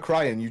you'd hear her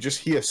crying, you just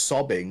hear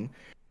sobbing,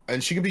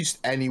 and she could be just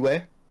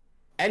anywhere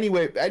on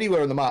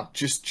the map,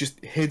 just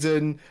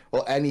hidden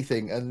or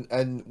anything.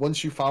 And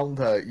once you found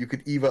her, you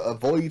could either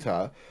avoid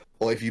her,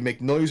 or if you make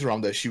noise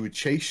around her, she would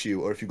chase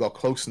you, or if you got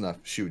close enough,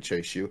 she would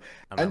chase you.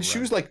 And she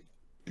was like,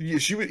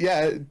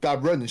 that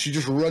run, and she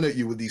just run at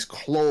you with these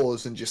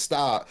claws and just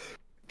start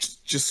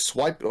just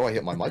swipe. Oh, I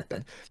hit my mic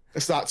then.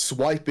 Start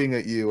swiping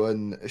at you,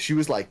 and she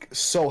was like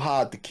so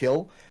hard to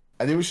kill,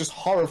 and it was just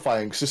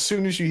horrifying. Because as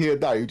soon as you hear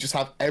that, you just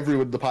have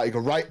everyone in the party go,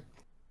 right,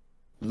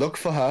 look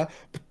for her,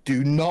 but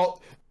do not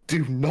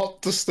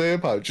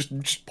disturb her.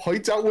 Just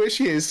point out where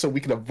she is so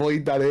we can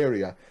avoid that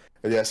area.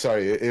 And yeah,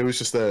 sorry, it was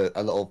just a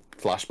little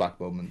flashback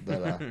moment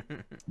that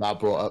that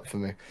brought up for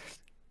me.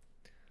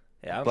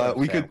 Yeah,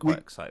 I'm quite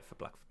excited for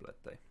Black 4 Blood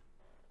though.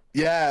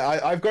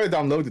 Yeah, I've got it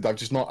downloaded. I've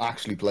just not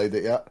actually played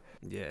it yet.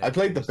 Yeah, I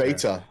played the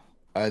beta,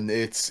 and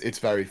it's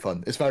very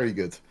fun. It's very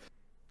good.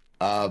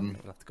 I'll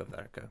have to go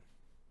there.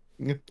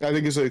 I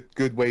think it's a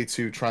good way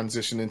to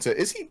transition into.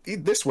 Is he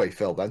this way,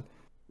 Phil? Then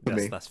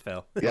that's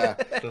Phil. Yeah.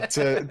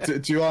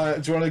 Do you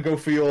want to go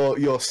for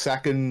your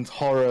second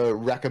horror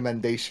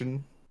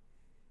recommendation?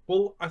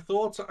 Well, I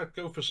thought I'd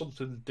go for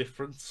something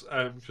different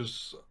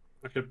because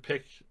I could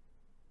pick,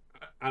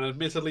 and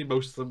admittedly,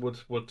 most of them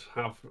would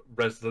have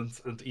Resident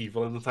and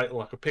Evil in the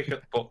title. I could pick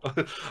it, but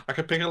I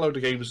could pick a load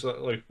of games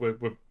that like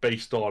were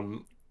based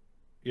on,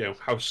 you know,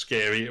 how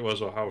scary it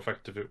was or how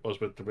effective it was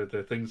with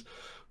the things.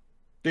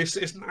 This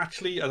isn't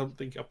actually, I don't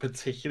think, a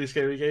particularly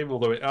scary game,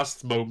 although it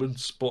has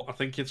moments. But I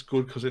think it's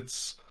good because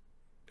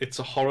it's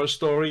a horror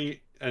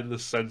story in the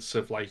sense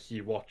of like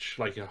you watch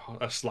like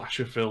a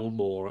slasher film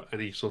or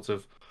any sort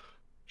of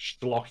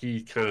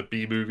schlocky kind of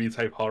B-movie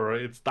type horror.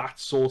 It's that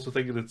sort of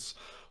thing, and it's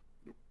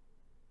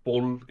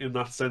fun in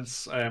that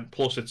sense.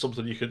 Plus, it's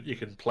something you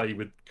can play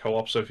with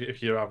co-op. So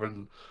if you're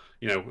having,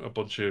 you know, a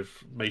bunch of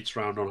mates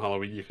around on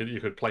Halloween, you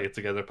could play it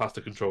together, pass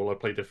the controller,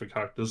 play different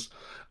characters.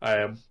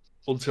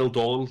 Until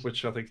Dawn,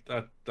 which I think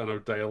I know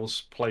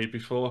Dale's played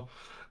before.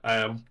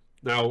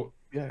 Now,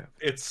 Yeah.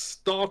 it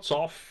starts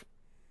off.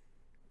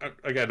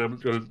 Again,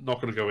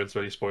 not going to go into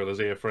any spoilers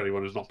here for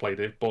anyone who's not played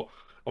it, but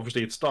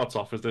obviously it starts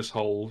off as this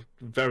whole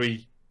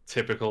very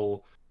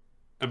typical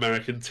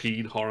American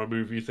teen horror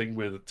movie thing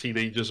where the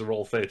teenagers are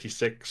all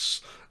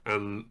 36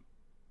 and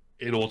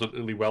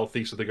inordinately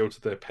wealthy, so they go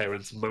to their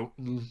parents'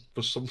 mountain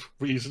for some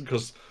reason,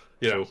 because,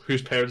 you know,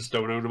 whose parents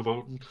don't own a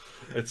mountain?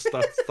 It's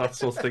that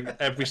sort of thing.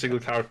 Every single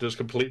character is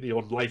completely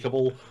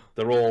unlikable.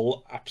 They're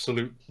all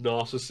absolute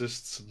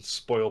narcissists and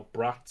spoiled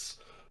brats.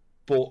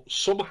 But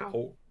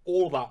somehow,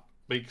 all that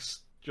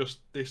makes just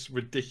this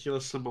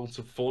ridiculous amount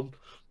of fun,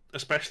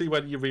 especially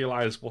when you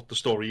realise what the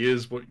story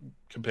is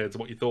compared to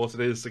what you thought it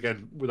is,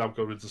 again, without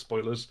going into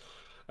spoilers.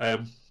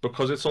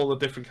 Because it's all the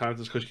different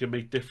characters, because you can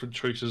make different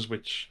choices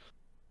which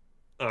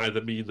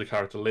either mean the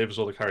character lives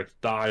or the character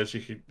dies.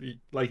 You can,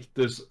 like,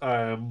 there's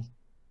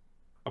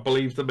I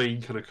believe the main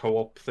kind of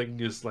co-op thing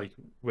is like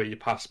where you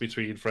pass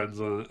between friends,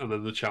 and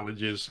then the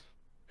challenge is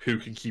who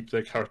can keep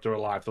their character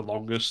alive the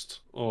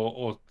longest,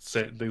 or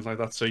certain things like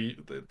that. So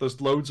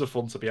there's loads of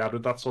fun to be had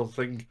with that sort of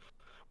thing,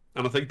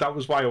 and I think that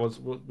was why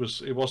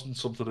it wasn't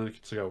something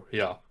to go,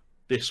 yeah,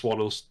 this one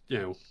will, you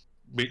know,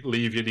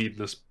 leave you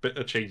needing a bit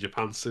of change of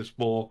pants. It's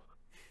more,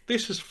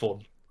 this is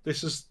fun.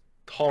 This is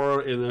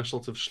horror in a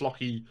sort of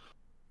schlocky,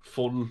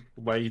 fun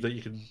way that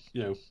you can,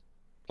 you know,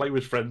 play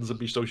with friends and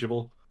be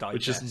sociable.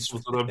 Which isn't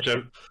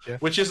something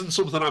which isn't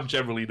something I'm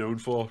generally known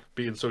for,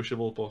 being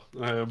sociable.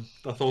 But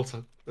I thought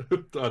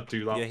I'd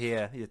do that. You're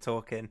here. You're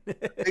talking.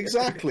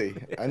 Exactly.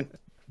 And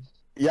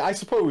yeah, I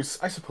suppose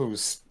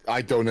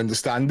I don't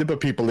understand it, but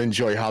people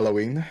enjoy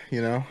Halloween,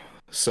 you know.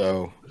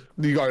 So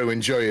you got to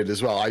enjoy it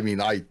as well. I mean,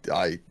 I'm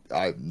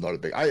not a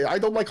big. I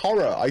don't like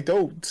horror. I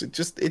don't.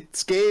 It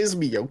scares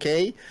me.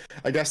 Okay.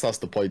 I guess that's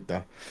the point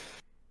now.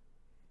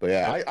 But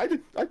yeah,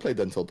 I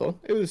played Until Dawn.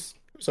 It was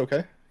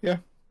okay. Yeah.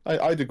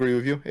 I'd agree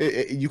with you.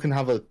 You can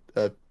have a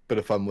bit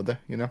of fun with it,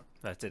 you know.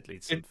 That did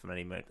lead to some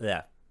funny moments.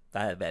 Yeah,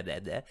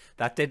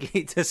 that did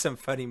lead to some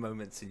funny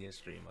moments in your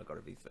stream. I got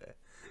to be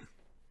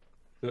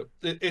fair.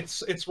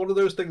 It's one of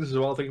those things as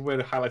well. I think where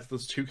it highlights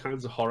there's two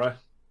kinds of horror,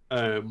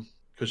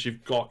 because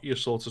you've got your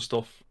sort of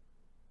stuff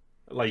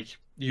like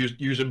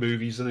using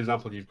movies as an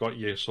example. You've got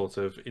your sort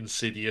of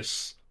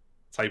Insidious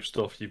type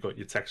stuff. You've got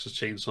your Texas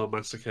Chainsaw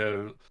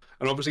Massacre.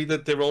 And obviously,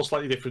 they're all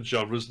slightly different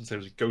genres in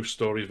terms of ghost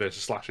stories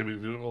versus slasher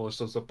movies and all this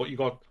sort of stuff. But you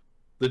got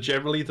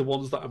generally the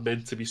ones that are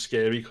meant to be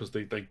scary because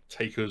they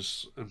take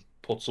us and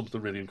put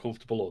something really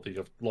uncomfortable, or they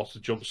have lots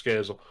of jump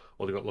scares, or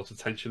they got lots of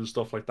tension and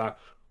stuff like that.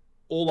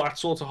 All that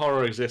sort of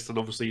horror exists, and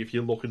obviously, if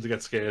you're looking to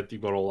get scared,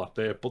 you've got all that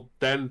there. But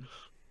then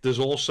there's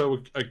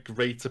also a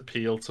great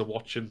appeal to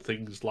watching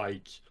things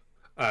like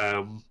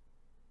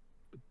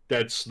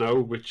Dead Snow,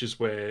 which is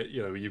where,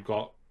 you know, you've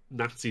got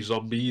Nazi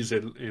zombies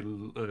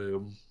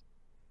in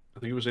I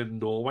think it was in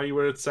Norway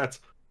where it's set.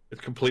 It's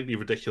a completely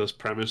ridiculous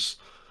premise.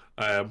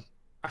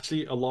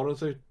 Actually, a lot of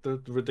the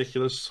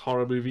ridiculous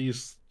horror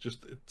movies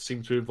just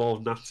seem to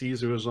involve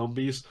Nazis who are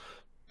zombies.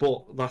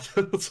 But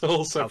that's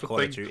all separate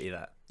Call of thing. Duty,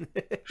 that.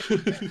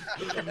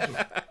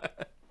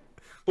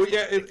 But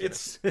yeah,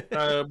 it's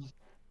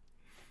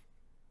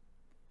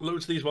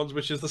loads of these ones,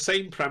 which is the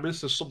same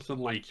premise as something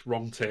like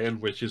Wrong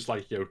Turn, which is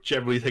like, you know,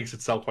 generally takes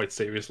itself quite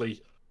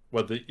seriously.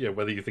 Whether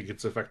you think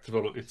it's effective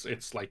or not,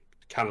 it's like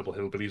Cannibal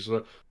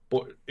Hillbillies,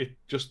 but it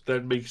just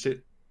then makes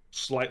it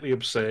slightly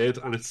absurd,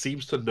 and it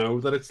seems to know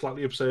that it's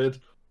slightly absurd,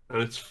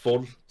 and it's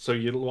fun. So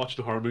you're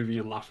watching a horror movie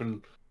and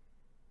laughing,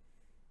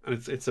 and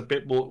it's a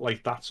bit more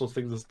like that sort of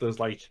thing. There's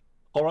like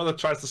horror that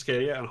tries to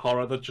scare you, and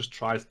horror that just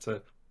tries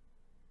to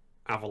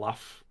have a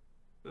laugh.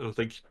 And I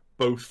think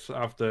both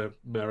have their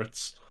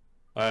merits.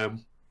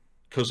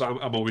 Because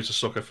I'm always a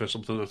sucker for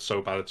something that's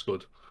so bad it's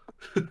good.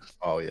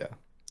 Oh yeah.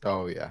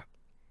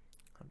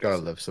 Gotta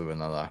love something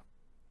like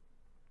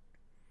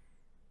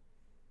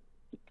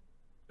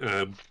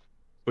that.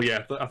 But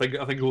yeah, I think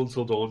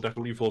Until Dawn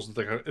definitely falls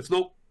into the. It's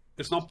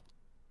not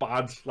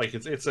bad. Like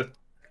it's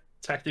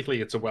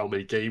technically it's a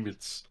well-made game.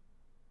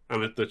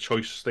 And the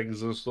choice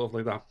things and stuff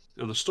like that,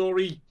 and the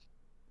story,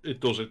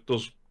 it does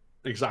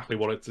exactly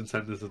what it's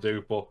intended to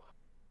do. But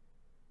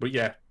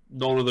yeah,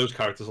 none of those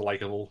characters are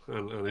likable,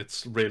 and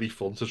it's really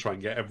fun to try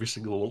and get every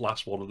single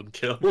last one of them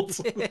killed.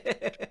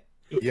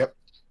 Yep,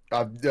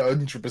 I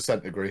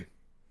 100% agree.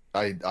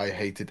 I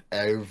hated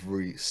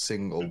every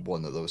single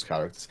one of those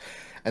characters.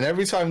 And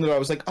every time that I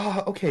was like,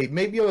 okay,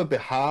 maybe I'm a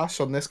bit harsh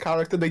on this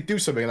character, they do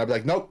something, and I'd be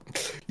like, nope,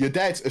 you're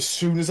dead. As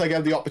soon as I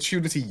get the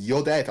opportunity,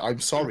 you're dead. I'm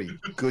sorry.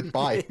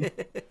 Goodbye.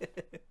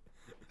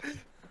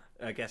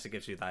 I guess it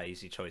gives you that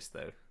easy choice,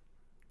 though.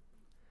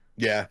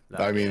 Yeah,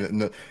 I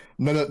mean,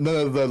 none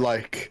of the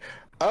like,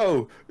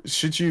 oh,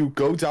 should you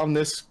go down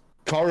this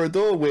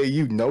corridor where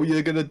you know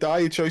you're gonna die.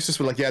 Your choices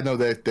were like, yeah, no,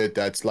 they're dead.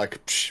 It's like,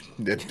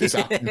 it's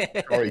happening.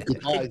 Sorry,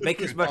 goodbye.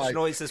 Make as much goodbye.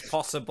 noise as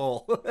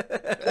possible.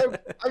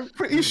 I'm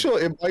pretty sure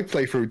in my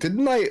playthrough,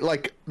 didn't I?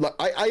 Like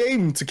I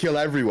aimed to kill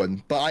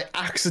everyone, but I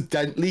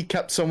accidentally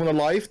kept someone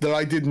alive that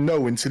I didn't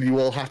know until you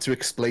all had to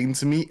explain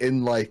to me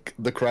in like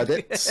the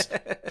credits.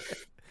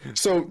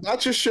 So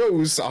that just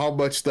shows how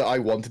much that I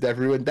wanted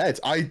everyone dead.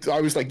 I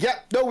was like, yeah,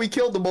 no, we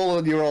killed them all,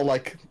 and you're all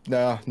like,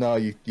 no,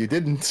 you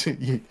didn't.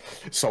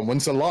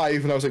 Someone's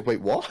alive, and I was like, wait,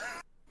 what?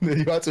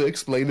 You had to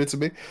explain it to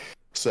me.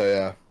 So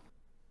yeah,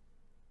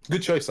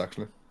 good choice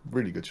actually,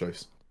 really good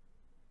choice.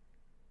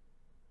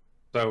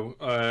 So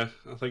I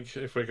think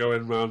if we're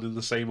going round in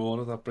the same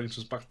order, that brings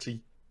us back to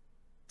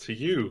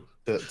you.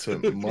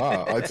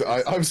 Wow,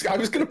 I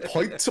was gonna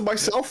point to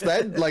myself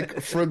then,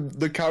 like from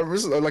the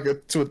cameras, like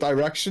to a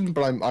direction,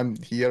 but I'm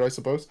here, I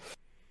suppose.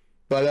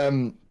 But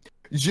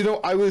you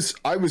know, I was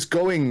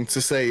going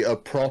to say a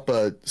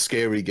proper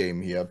scary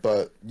game here,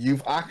 but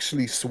you've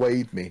actually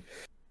swayed me.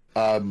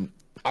 I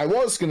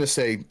was gonna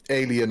say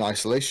Alien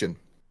Isolation,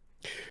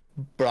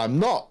 but I'm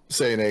not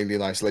saying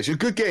Alien Isolation.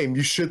 Good game,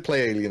 you should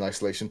play Alien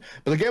Isolation.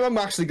 But the game I'm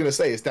actually gonna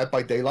say is Dead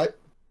by Daylight.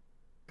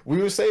 We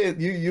were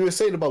saying you were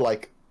saying about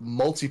like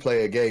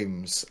multiplayer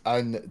games,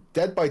 and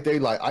Dead by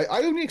Daylight,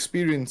 I only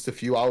experienced a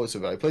few hours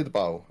of it. I played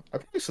about, I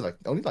probably said like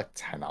only like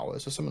 10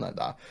 hours or something like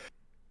that.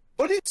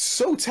 But it's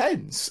so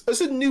tense.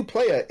 As a new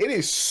player, it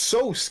is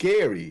so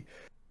scary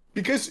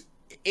because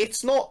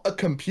it's not a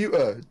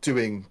computer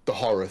doing the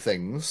horror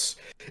things.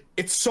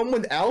 It's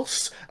someone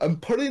else,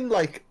 and putting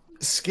like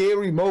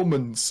scary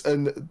moments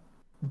and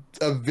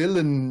a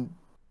villain,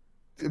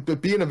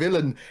 being a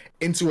villain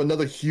into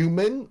another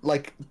human,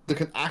 like that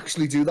can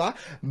actually do that,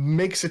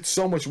 makes it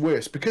so much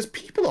worse because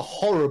people are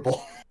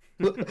horrible.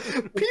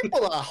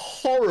 People are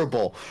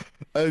horrible,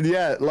 and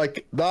yeah,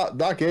 like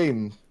that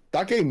game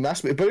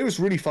messed me, but it was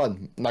really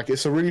fun. Like,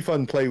 it's a really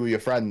fun play with your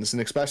friends,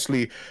 and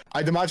especially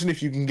I'd imagine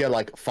if you can get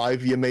like 5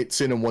 of your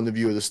mates in and one of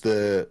you is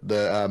the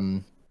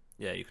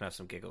yeah, you can have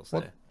some giggles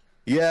there.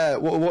 Yeah,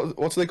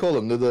 what do they call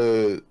them?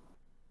 The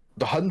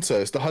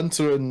hunters, the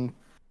hunter and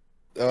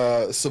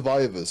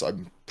survivors,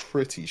 I'm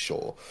pretty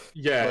sure.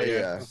 Yeah, But,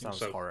 yeah. That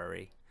sounds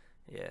horror-y.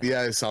 Yeah.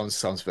 Yeah, it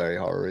sounds very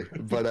horror-y.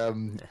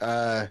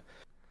 But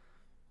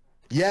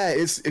yeah,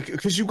 it's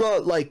because you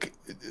got like,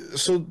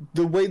 so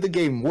the way the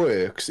game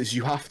works is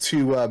you have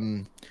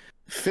to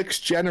fix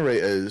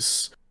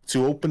generators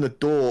to open a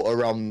door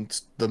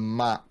around the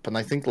map, and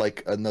I think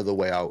like another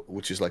way out,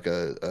 which is like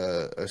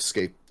a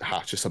escape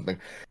hatch or something.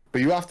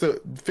 But you have to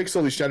fix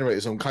all these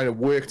generators and kind of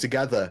work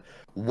together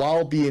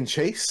while being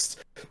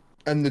chased.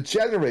 And the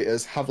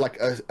generators have like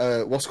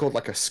a what's called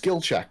like a skill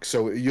check.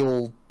 So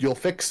you'll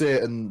fix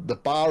it and the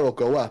bar will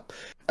go up,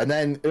 and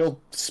then it'll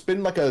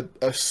spin like a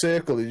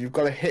circle, and you've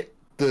got to hit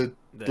the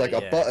like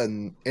a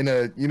button in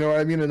a, you know what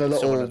I mean, in a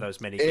little one of those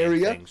mini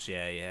area. Things.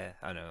 Yeah,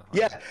 I know.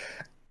 Yeah,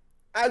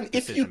 and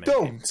if you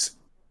don't,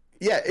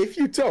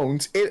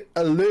 it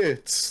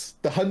alerts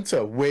the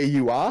hunter where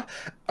you are,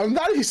 and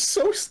that is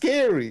so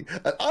scary.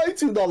 And I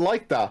do not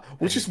like that,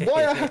 which is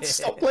why I had to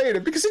stop playing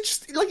it, because it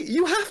just, like,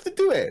 you have to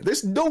do it.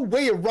 There's no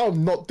way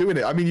around not doing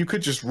it. I mean, you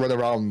could just run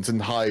around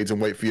and hide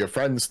and wait for your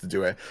friends to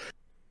do it.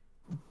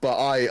 But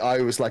I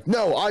was like,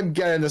 no, I'm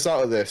getting us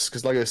out of this,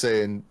 because like I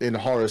say, in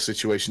horror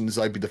situations,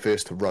 I'd be the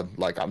first to run.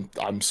 Like,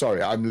 I'm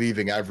sorry, I'm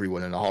leaving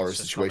everyone in a horror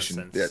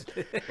situation. Yeah,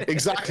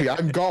 exactly,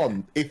 I'm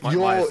gone. If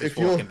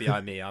you're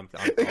behind me, I'm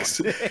gone.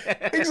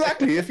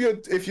 Exactly.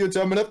 If you're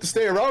dumb enough to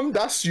stay around,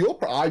 that's your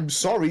I'm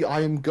sorry,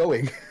 I am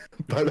going.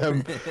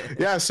 But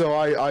yeah, so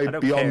I'd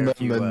be on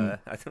them, and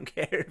I don't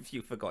care if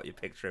you forgot your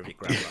picture of your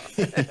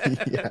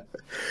grandma. yeah.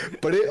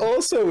 But it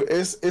also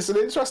it's an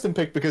interesting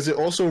pick because it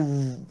also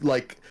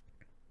like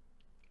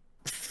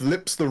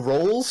flips the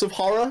roles of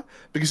horror,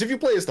 because if you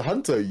play as the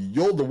hunter,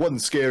 you're the one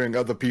scaring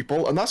other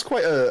people, and that's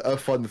quite a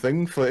fun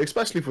thing, for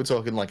especially if we're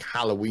talking like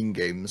Halloween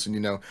games, and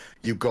you know,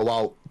 you go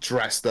out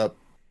dressed up,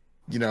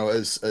 you know,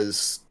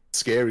 as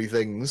scary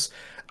things.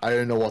 I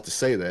don't know what to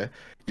say there.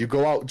 You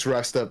go out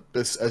dressed up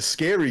as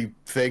scary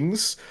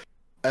things,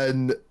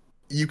 and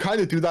you kind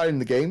of do that in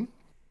the game,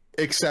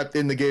 except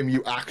in the game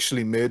you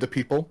actually murder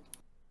people.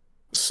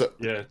 So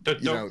yeah,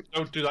 don't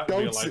do that in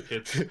real life,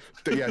 kids.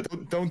 Yeah,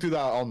 don't do that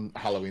on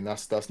Halloween.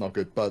 That's not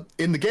good. But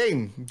in the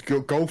game,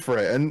 go for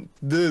it. And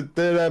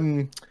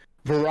the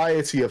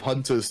variety of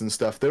hunters and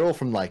stuff, they're all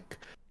from like,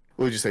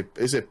 what would you say?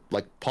 Is it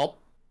like pop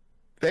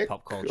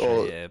culture?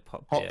 Or yeah,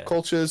 pop yeah.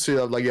 culture.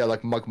 So yeah,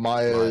 like Mike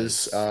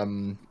Myers,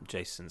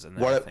 Jason's in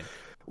there.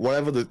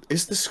 Whatever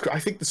I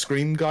think the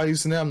Scream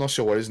guy's in there. I'm not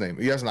sure what his name.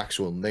 He has an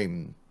actual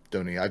name,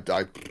 don't he?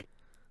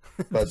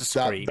 But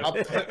Scream.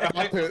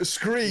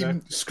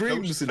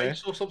 Scream's in there,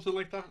 or something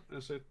like that.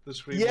 Is it the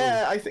Scream?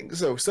 Yeah, I think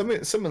so.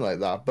 Something like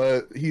that.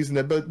 But he's in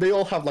there. But they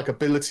all have like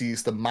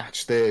abilities to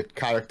match their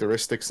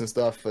characteristics and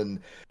stuff.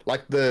 And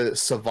like the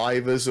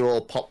survivors are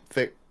all pop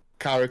fic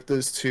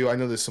characters too. I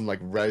know there's some like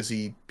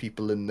Resi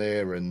people in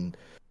there, and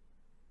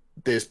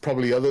there's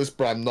probably others,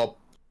 but I'm not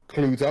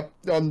clued up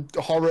on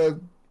horror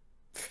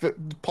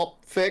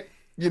pop fic.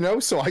 you know,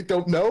 so I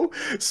don't know.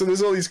 So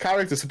there's all these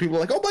characters, and people are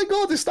like, "Oh my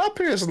god, it's that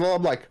person!" And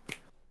I'm like,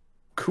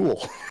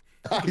 "Cool."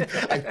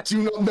 I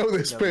do not know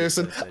this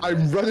person.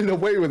 I'm running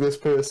away with this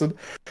person.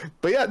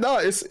 But yeah, no,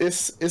 it's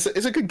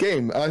a good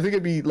game. I think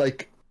it'd be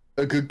like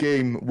a good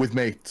game with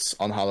mates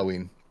on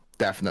Halloween,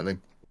 definitely.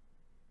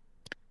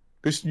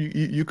 Because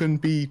you can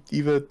be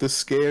either the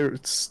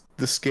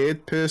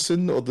scared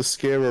person or the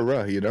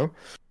scarer, you know.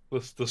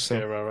 The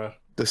scarer.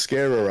 The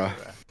scarer.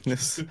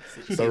 It's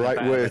the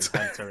right word.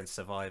 Hunter and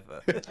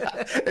Survivor.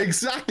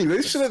 Exactly.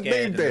 They should have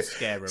named it.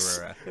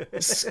 Scarer.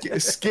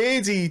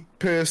 Scaredy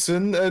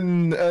person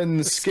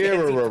and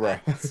scarer.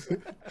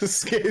 The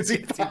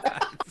scaredy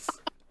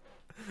pants.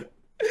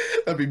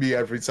 That'd be me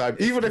every time.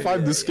 Even if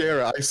I'm the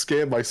scarer, I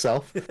scare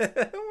myself.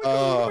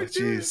 Oh,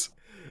 jeez.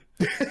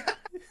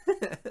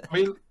 I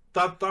mean,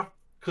 that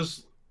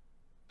because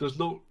there's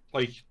no,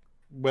 like,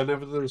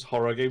 whenever there's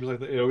horror games like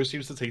that, it always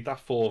seems to take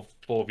that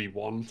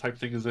 4v1 type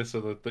thing, is this?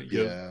 So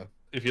that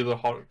if you're the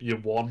horror, you're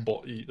one,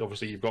 but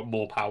obviously you've got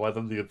more power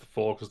than the other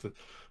four, because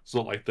it's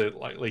not like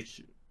like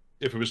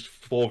if it was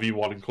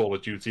 4v1 in Call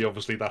of Duty,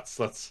 obviously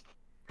that's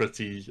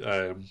pretty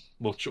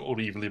much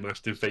unevenly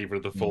matched in favor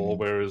of the four.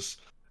 Whereas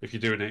if you're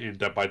doing it in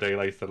Dead by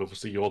Daylight, then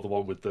obviously you're the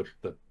one with the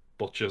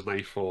butcher's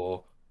knife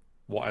or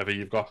whatever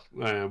you've got.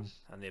 And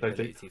the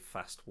ability to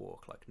fast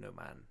walk like no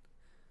man.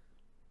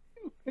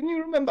 Can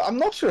you remember? I'm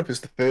not sure if it's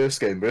the first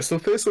game, but it's the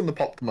first one that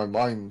popped in my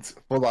mind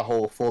for that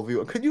whole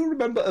 4v1. Can you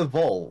remember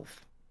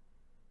Evolve?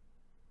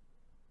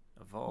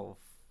 Evolve.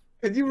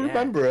 Can you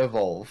remember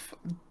Evolve?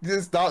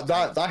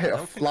 That hit a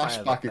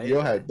flashback in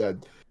your head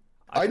then.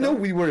 I know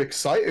we were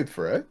excited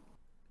for it.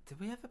 Did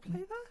we ever play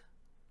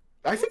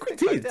that? I think we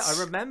did. I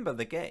remember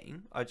the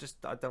game. I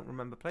don't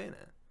remember playing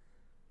it.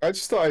 I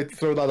just thought I'd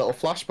throw that little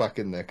flashback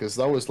in there because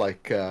that was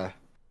like, I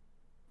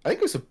think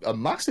it was a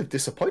massive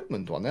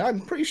disappointment one.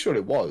 I'm pretty sure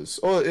it was,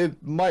 or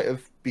it might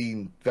have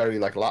been very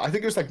like. I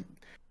think it was like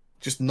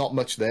just not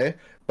much there.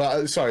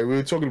 But sorry, we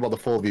were talking about the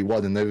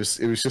 4v1, and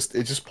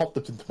it just popped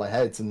up into my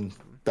head, and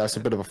that's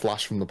a bit of a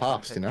flash from the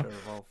past, you know.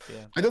 Evolve,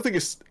 yeah. I don't think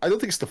it's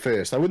the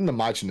first. I wouldn't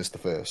imagine it's the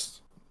first,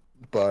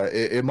 but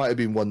it might have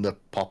been one that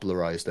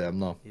popularized it. I'm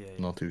not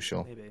too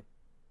sure. Maybe.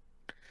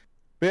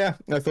 But yeah,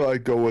 I thought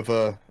I'd go with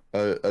a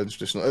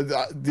traditional.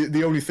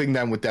 The only thing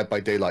then with Dead by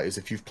Daylight is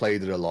if you've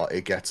played it a lot,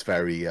 it gets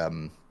very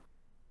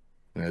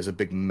there's a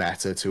big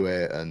meta to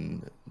it,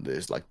 and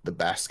there's like the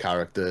best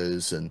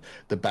characters and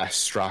the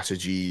best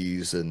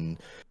strategies, and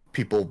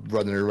people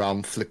running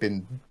around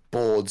flipping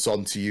boards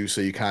onto you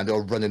so you can't,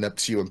 or running up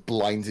to you and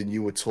blinding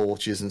you with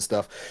torches and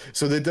stuff.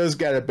 So there does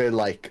get a bit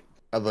like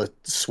of a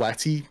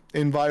sweaty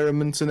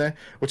environment in there,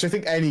 which I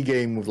think any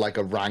game with like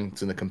a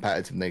ranked and a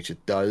competitive nature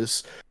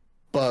does.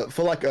 But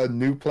for like a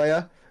new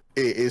player,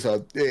 it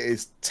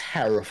is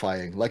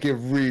terrifying. Like it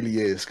really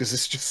is, because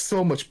it's just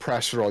so much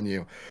pressure on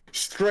you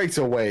straight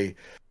away.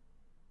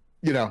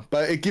 You know,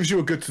 but it gives you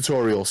a good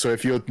tutorial. So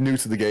if you're new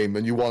to the game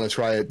and you want to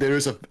try it, there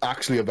is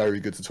actually a very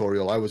good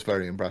tutorial. I was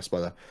very impressed by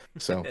that.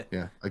 So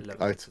yeah, I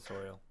love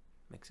tutorial.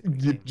 Makes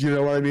it you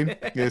know what I mean?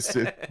 It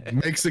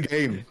makes a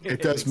game.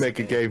 It does make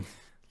a game.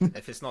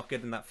 If it's not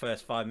good in that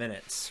first 5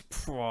 minutes,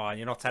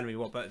 you're not telling me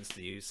what buttons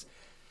to use.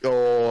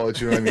 Oh,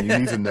 do you know what I mean? You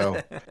need to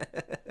know.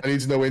 I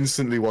need to know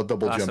instantly what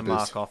double jump is. That's a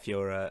mark off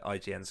your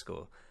IGN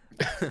score.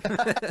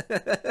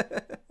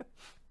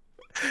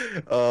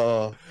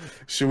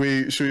 Should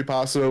we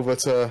pass it over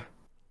to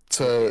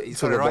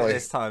He's got it right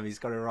this time. He's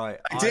got it right.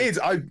 I did.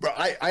 I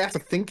have to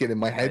think it in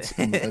my head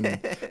and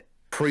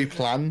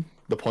pre-plan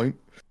the point.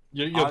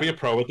 You'll be a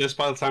pro at this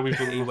by the time we've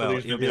done these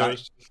videos. Like,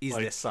 he's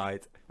this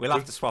side. We'll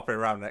have to swap it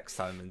around next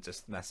time and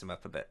just mess him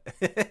up a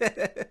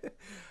bit.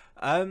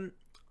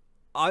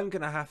 I'm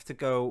gonna have to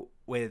go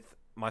with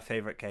my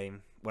favorite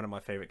game, one of my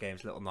favorite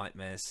games, Little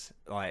Nightmares.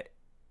 Like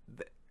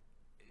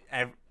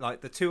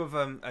the two of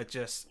them are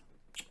just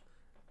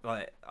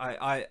like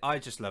I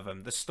just love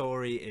them. The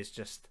story is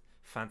just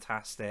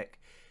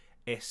fantastic.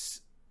 It's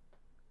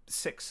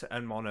Six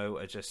and Mono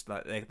are just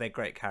like they're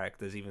great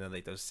characters, even though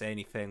they don't say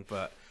anything.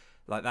 But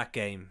like that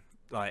game,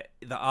 like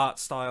the art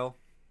style,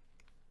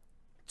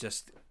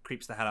 just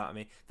creeps the hell out of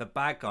me. The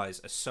bad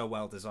guys are so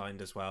well designed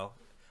as well.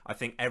 I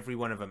think every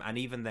one of them, and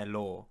even their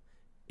lore,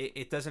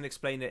 it doesn't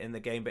explain it in the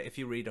game, but if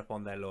you read up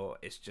on their lore,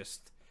 it's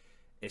just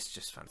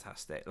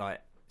fantastic. Like,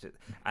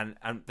 and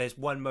there's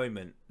one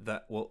moment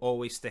that will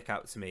always stick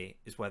out to me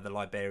is where the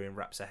librarian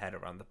wraps her head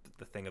around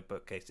the thing of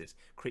bookcases.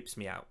 Creeps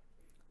me out.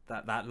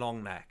 That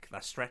long neck,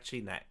 that stretchy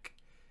neck.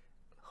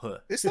 Huh.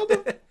 It's not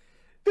the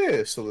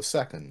first or the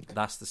second.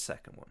 That's the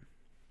second one.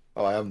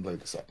 Oh, I haven't played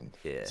the second.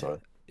 Yeah. Sorry.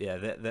 Yeah.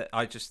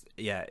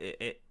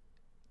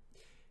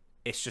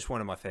 It's just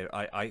one of my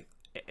favorite.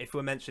 If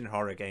we're mentioning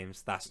horror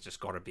games, that's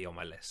just got to be on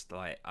my list.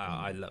 Like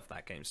I love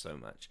that game so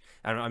much,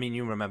 and I mean,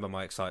 you remember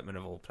my excitement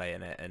of all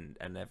playing it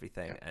and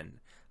everything, yeah. And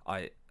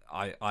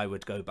I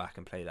would go back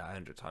and play that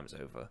 100 times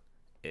over.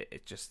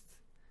 It just,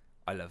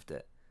 I loved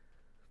it.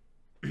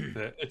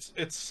 Yeah,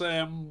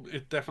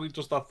 it definitely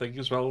does that thing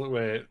as well,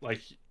 where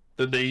like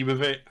the name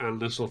of it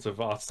and the sort of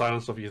art style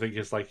and stuff, you think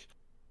it's like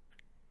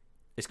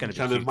it's going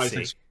to be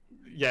cutesy.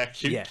 Yeah,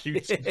 cute, Yeah.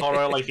 cute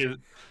horror, like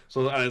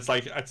so, and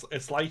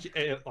it's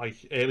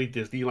like early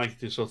Disney, like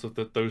the sort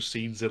of those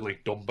scenes in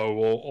like Dumbo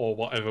or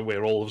whatever,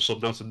 where all of a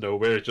sudden out of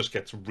nowhere it just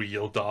gets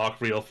real dark,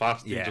 real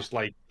fast. Yeah. You're just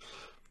like,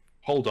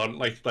 hold on,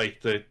 like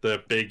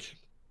the big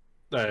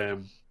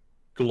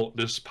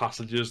gluttonous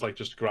passengers like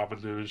just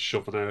grabbing her and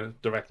shoving her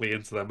directly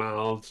into their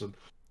mouths and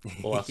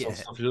all that sort of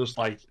stuff. You're just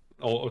like,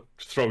 or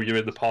throw you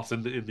in the pot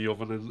in the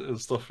oven and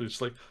stuff.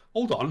 It's like,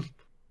 hold on.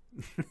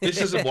 This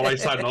isn't what I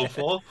signed on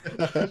for.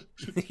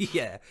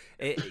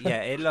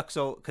 It looks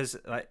all because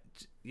like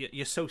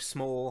you're so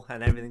small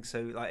and everything,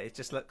 so like it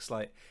just looks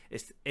like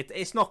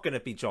it's not going to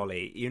be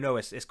jolly. You know,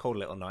 it's called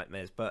Little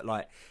Nightmares, but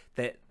like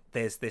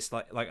there's this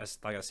like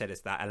I said,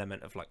 it's that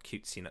element of like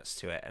cutesiness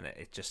to it, and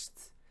it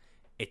just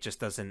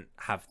doesn't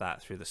have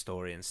that through the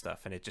story and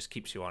stuff, and it just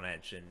keeps you on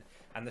edge,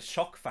 and the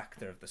shock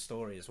factor of the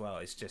story as well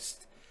is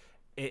just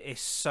it is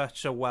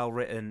such a well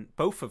written.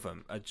 Both of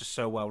them are just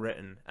so well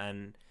written,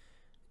 and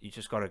you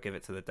just got to give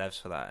it to the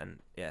devs for that. And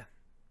yeah,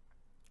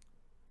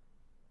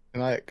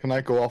 Can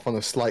I go off on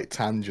a slight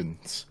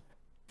tangent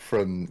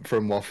from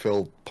what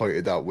Phil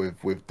pointed out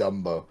with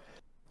Dumbo?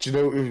 Do you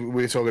know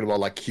we were talking about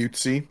like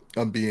cutesy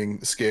and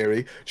being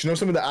scary? Do you know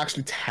something that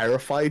actually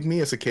terrified me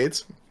as a kid?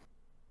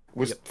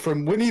 Was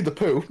from Winnie the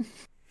Pooh.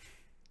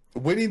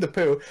 Winnie the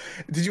Pooh.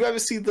 Did you ever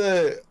see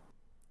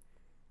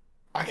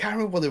I can't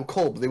remember what they were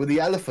called, but they were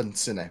the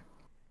elephants in it.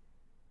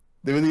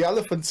 They were the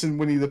elephants in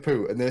Winnie the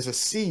Pooh, and there's a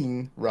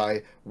scene,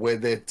 right, where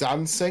they're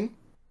dancing,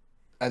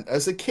 and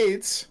as a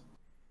kid...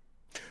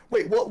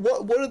 Wait, what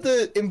are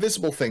the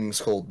invisible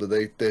things called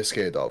that they're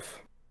scared of?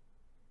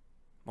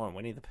 more on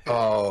Winnie the Pooh.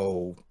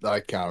 Oh, I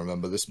can't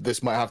remember.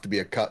 This might have to be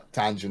a cut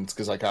tangent,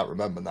 because I can't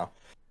remember now.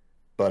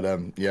 But,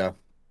 yeah,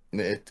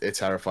 it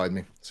terrified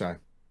me. Sorry.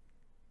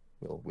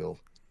 We'll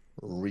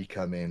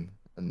re-come in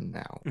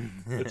now.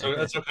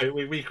 It's okay.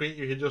 We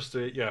can just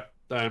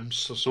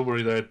so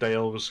summary there.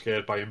 Dale was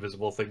scared by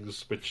invisible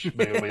things, which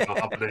may or may not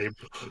have a name.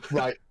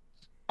 Right.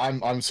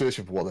 I'm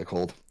searching for what they're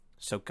called.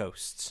 So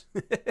ghosts.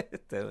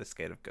 They were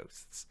scared of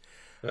ghosts.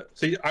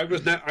 See, I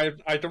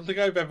don't think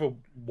I've ever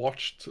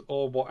watched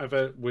or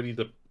whatever Winnie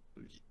the.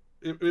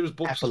 It was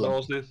books,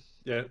 wasn't it?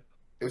 Yeah.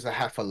 It was a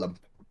heffalump.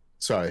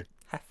 Sorry.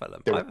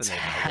 Heffalump. They were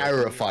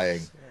terrifying.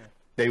 Yeah.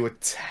 They were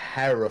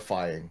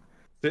terrifying.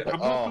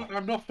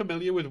 I'm not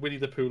familiar with Winnie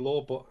the Pooh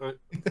lore, but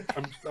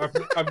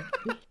Have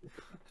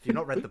you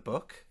not read the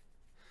book?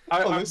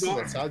 This is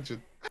a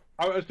tangent.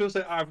 I was going to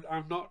say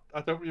I'm not.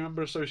 I don't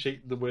remember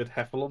associating the word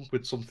heffalump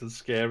with something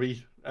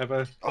scary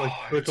ever.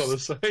 We're trying to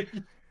say.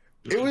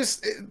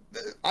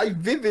 I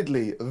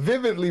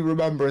vividly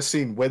remember a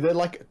scene where they're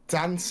like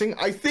dancing.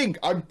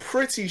 I'm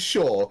pretty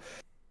sure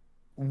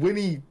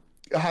Winnie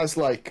has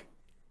like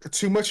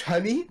too much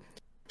honey,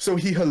 so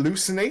he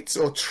hallucinates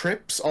or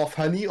trips off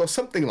honey or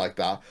something like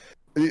that.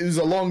 It was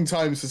a long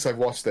time since I've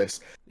watched this,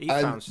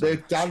 and they're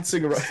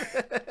dancing around.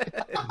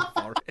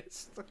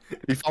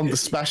 He found the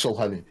special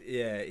honey.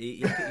 Yeah,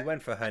 he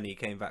went for honey,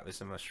 came back with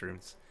some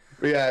mushrooms.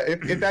 Yeah,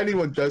 if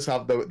anyone does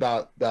have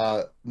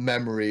that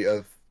memory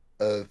of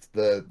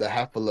the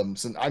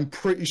heffalumps, and I'm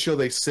pretty sure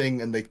they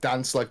sing and they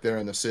dance like they're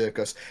in a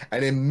circus,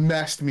 and it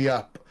messed me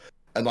up,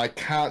 and I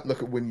can't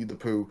look at Winnie the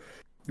Pooh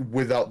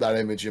without that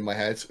image in my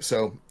head.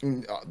 So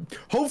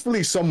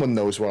hopefully someone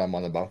knows what I'm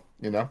on about,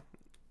 you know?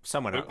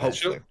 Someone out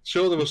there.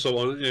 Sure there was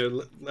someone.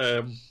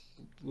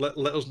 Let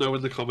us know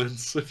in the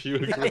comments if you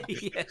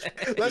agree. Yeah.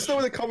 Let's know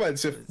in the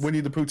comments if Winnie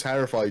the Pooh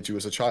terrified you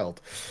as a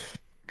child,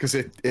 because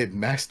it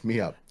messed me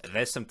up.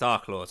 There's some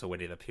dark lore to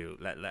Winnie the Pooh.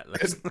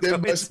 There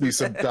must be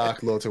some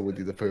dark lore to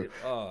Winnie the Pooh.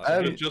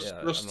 I'm not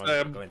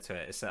going to go into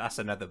it. That's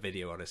another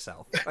video on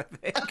itself. I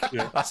think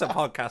that's a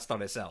podcast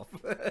on itself.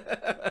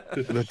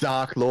 The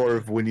dark lore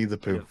of Winnie the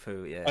Pooh.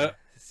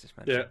 It's just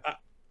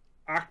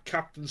at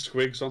Captain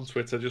Squigs on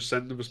Twitter, just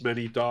send them as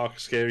many dark,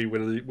 scary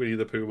Winnie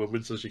the Pooh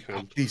moments as you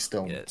can. Please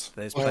don't. Yeah,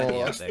 there's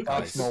plenty out there,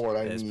 guys. That's not what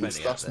I need.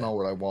 That's not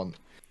what I want.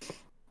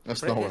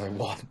 That's not what I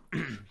want.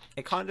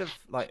 It kind of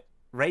like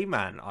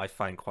Rayman, I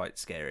find quite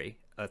scary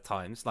at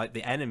times. Like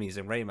the enemies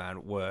in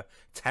Rayman were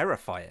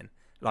terrifying.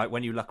 Like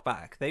when you look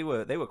back, they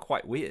were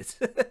quite weird.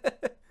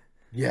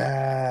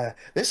 Yeah,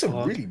 there's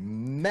some really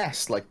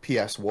messed like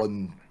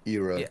PS1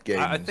 era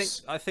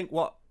games. I think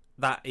what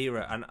that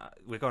era, and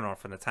we're going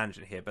off on a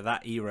tangent here, but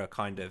that era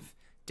kind of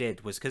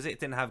did was because it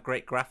didn't have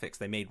great graphics.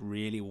 They made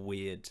really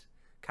weird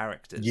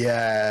characters.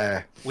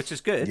 Yeah, which is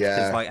good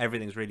because like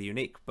everything's really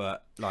unique,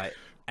 but like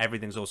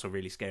everything's also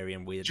really scary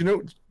and weird. Do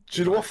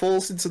you know what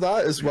falls into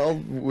that as well?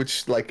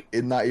 Which like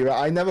in that era,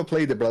 I never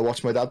played it, but I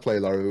watched my dad play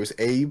it. It was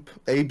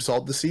Abe's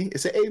Odyssey.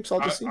 Is it Abe's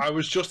Odyssey? I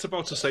was just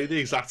about to say the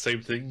exact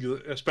same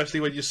thing, especially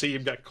when you see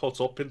him get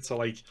cut up into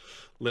like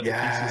little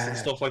pieces and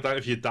stuff like that.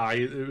 If you die,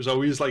 it was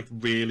always like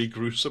really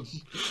gruesome.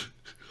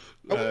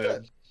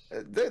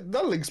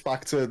 That links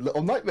back to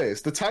Little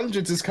Nightmares. The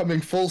tangent is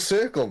coming full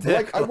circle.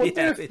 Like, I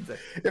wonder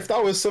if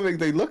that was something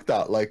they looked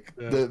at. Like,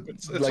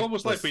 it's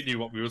almost like we knew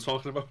what we were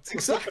talking about.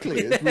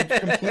 Exactly, it was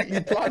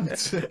completely planned.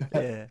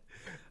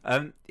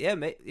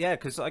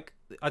 Because like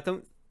I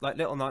don't like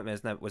Little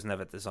Nightmares was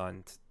never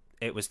designed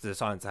it was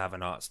designed to have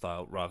an art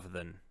style rather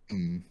than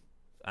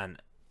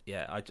and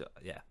yeah,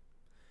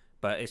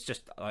 but it's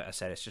just like I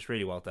said, it's just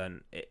really well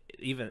done.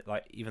 Even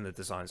the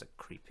designs are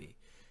creepy.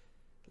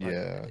 Like,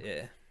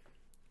 yeah.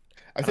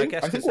 I think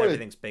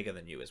everything's bigger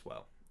than you as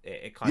well.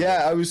 It kind of,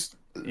 I was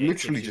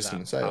literally just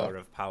going to say power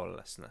of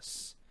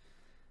powerlessness.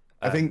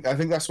 I think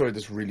that's what it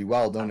does really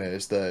well, don't it?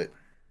 Is that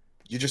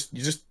you're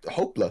just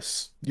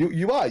hopeless.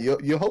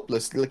 You're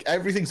hopeless. Like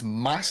everything's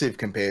massive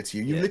compared to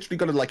you. You literally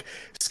got to like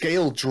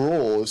scale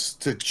drawers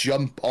to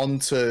jump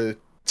onto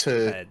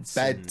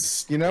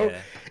beds. You know,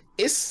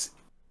 it's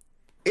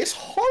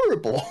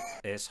horrible.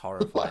 It's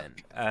horrifying.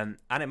 And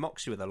it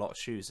mocks you with a lot of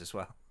shoes as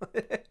well.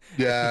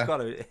 Yeah,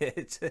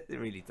 it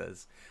really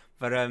does.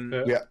 But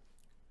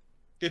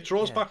it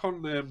draws back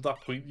on that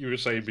point you were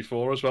saying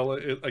before as well.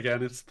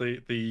 It's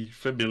the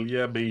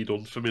familiar made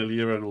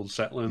unfamiliar and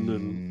unsettling,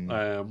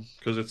 and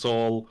because it's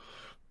all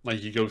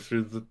like you go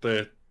through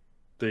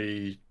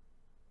the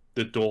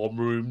dorm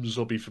rooms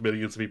will be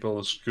familiar to people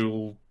in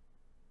school.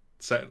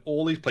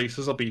 All these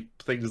places will be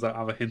things that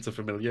have a hint of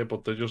familiar,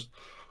 but they're just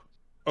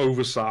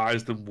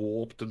oversized and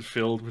warped and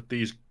filled with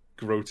these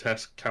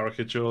grotesque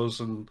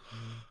caricatures, and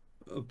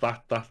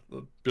that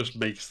just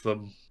makes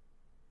them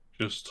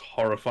just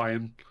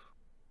horrifying.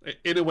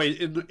 In a way,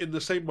 in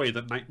the same way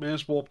that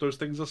nightmares warp those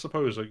things, I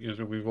suppose. Like,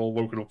 we've all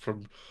woken up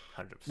from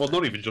 100%. Well,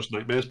 not even just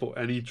nightmares, but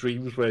any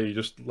dreams where you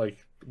just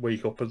like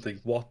wake up and think,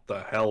 "What the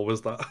hell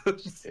was that?"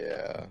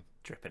 Yeah,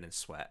 dripping in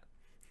sweat.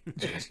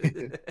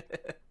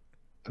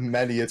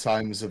 Many a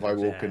times have I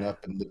woken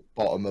up in the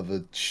bottom of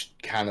a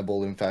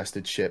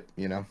cannibal-infested ship.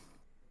 You know,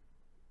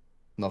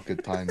 not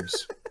good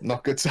times.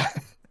 Not good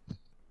times.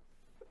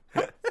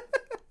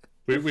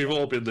 We've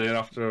all been there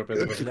after a bit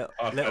of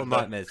Little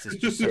Nightmares is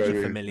just such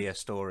a familiar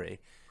story.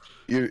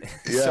 So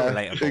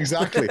relatable.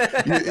 Exactly.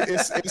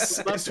 That's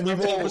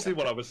obviously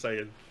what I was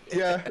saying.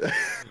 Yeah.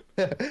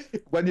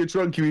 When you're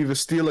drunk, you either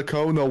steal a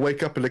cone or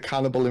wake up in a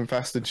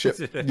cannibal-infested ship.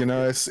 You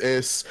know,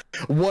 it's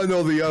one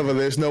or the other.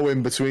 There's no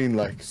in between.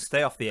 Like,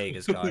 stay off the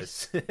Jaegers,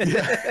 guys.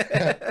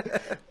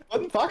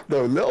 Fun fact,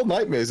 though, Little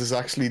Nightmares is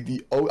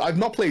actually I've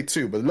not played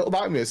 2, but Little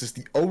Nightmares is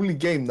the only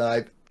game that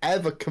I've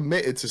ever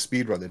committed to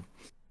speedrunning.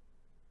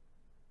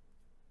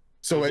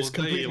 So it's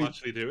completely. You'll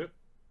actually do it.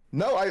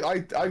 No,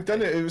 I've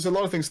done it. It was a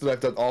lot of things that I've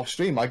done off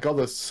stream. I got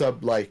a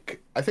sub I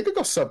think I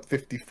got sub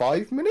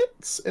 55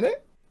 minutes in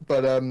it.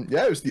 But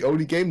it was the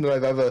only game that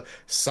I've ever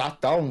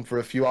sat down for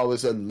a few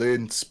hours and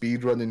learned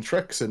speedrunning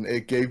tricks, and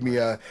it gave me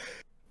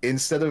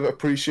instead of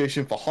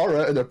appreciation for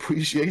horror, an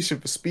appreciation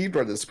for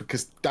speedrunners,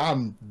 because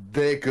damn,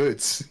 they're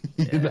good.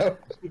 You know?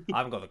 I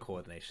haven't got the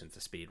coordination to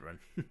speedrun.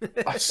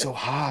 It's so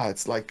hard.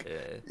 It's like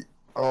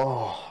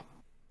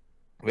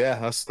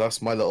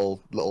that's my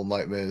little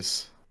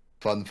Nightmares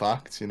fun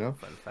fact, you know.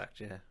 Fun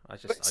fact, yeah.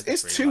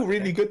 It's really 2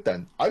 really good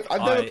then. I've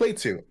never played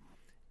 2.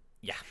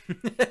 Yeah.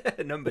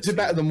 Number Is 2. it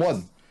better than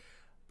 1?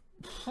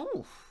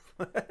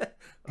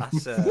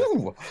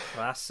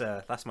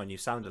 That's my new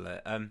sound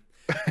alert.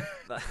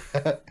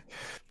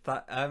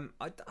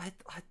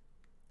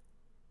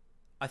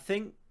 I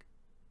think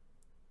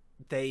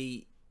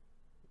they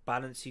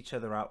balance each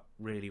other out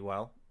really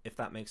well, if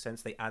that makes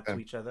sense. They add to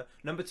each other.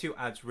 Number 2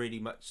 adds really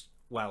much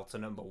well to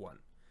number 1.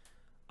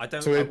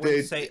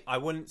 I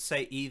wouldn't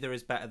say either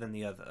is better than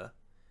the other.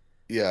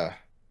 Yeah.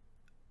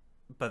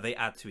 But they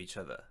add to each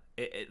other.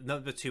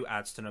 Number 2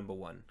 adds to number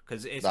 1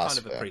 because it's kind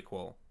of a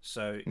prequel.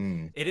 So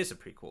it is a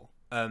prequel.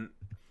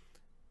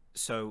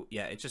 So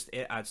yeah, it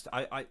adds.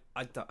 I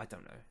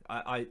don't know.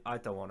 I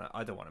don't want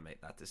to make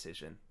that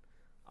decision.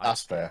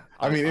 That's fair.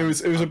 I mean, it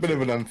was a bit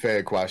of an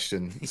unfair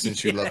question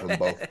since you love them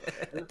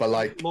both. But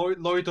like,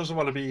 Lloyd doesn't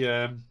want to be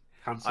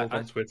cancelled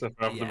on Twitter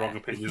for having the wrong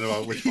opinion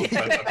about which one's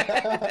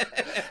better.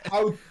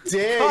 How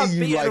dare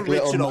you like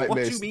Little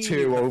Nightmares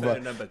 2 over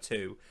number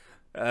 2?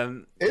 I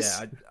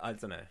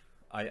don't know.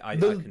 I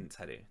couldn't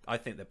tell you. I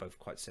think they're both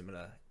quite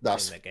similar.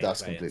 That's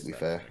completely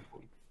fair.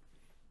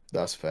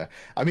 That's fair.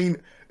 I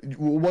mean,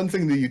 one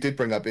thing that you did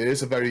bring up, it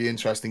is a very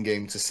interesting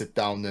game to sit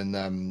down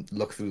and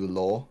look through the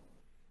lore.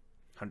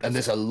 100%. And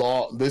there's a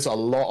lot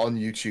on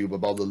YouTube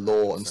about the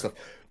lore and stuff.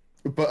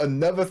 But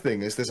another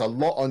thing is there's a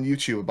lot on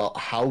YouTube about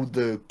how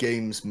the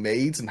game's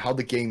made and how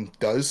the game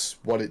does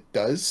what it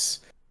does.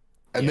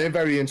 And they're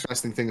very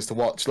interesting things to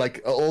watch.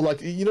 Like, or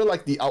like, you know,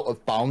 like the out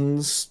of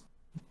bounds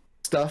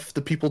stuff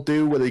that people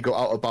do where they go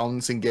out of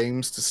bounds in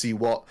games to see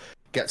what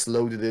gets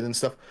loaded in and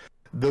stuff.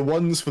 The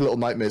ones for Little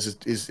Nightmares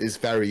is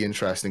very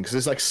interesting because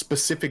there's like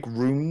specific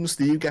rooms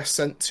that you get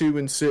sent to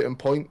in certain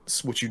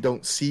points which you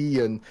don't see,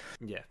 and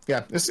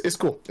it's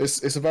cool.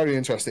 It's a very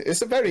interesting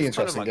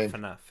interesting game.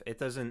 FNAF. It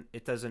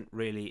doesn't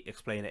really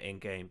explain it in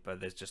game, but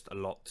there's just a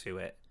lot to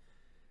it.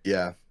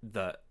 Yeah,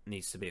 that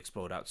needs to be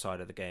explored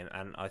outside of the game,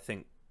 and I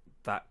think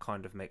that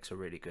kind of makes a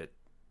really good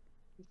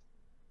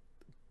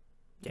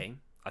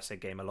game. I say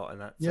game a lot in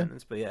that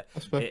sentence, but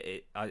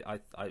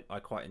I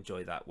quite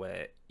enjoy that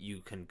where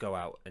you can go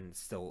out and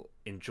still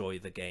enjoy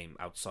the game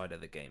outside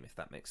of the game, if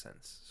that makes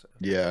sense. So,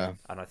 yeah,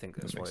 and I think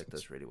that's what it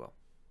does really well.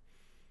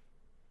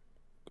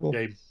 Cool.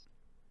 Game.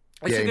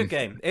 It's a Game. good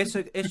game. It's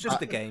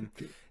just a game.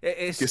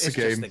 It's Just a just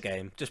game. a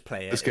game. Just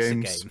play it. Just It's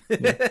games. a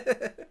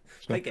game.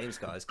 Play games,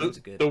 guys. Games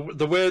are good.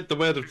 The word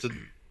of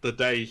the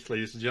day,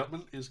 ladies and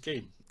gentlemen, is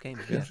game. Game,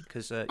 yeah.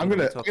 Because I'm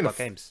gonna talk about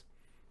games.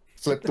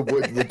 flip the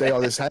word of the day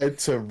on his head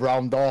to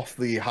round off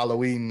the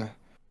Halloween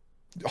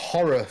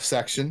horror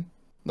section,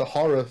 the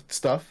horror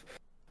stuff,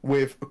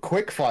 with a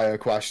quick fire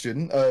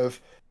question of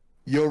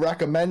you're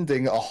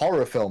recommending a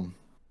horror film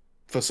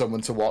for someone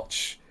to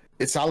watch.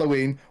 It's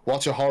Halloween.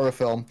 Watch a horror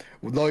film.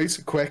 Lloyd,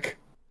 quick.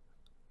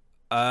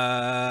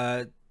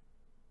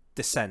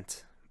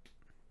 Descent.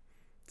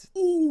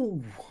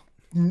 Ooh,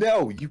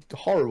 no, you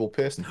horrible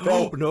person.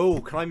 Oh Phil,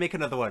 no! Can I make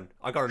another one?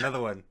 I got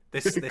another one.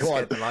 This Go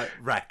on. kid, like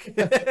wreck.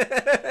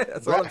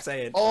 That's all I'm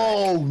saying.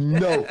 Oh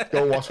no!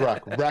 Don't watch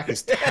Wreck. Wreck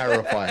is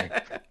terrifying.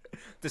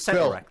 Descent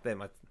Phil. or wreck. There,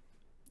 my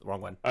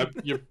wrong one.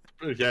 You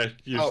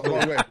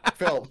Oh, wait,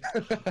 Phil.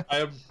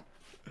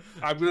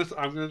 I'm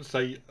gonna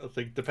say, I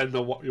think, depending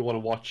on what you want to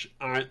watch,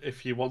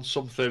 if you want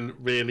something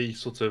really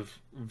sort of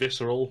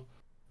visceral,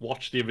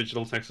 watch the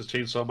original Texas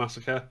Chainsaw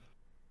Massacre.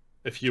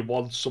 If you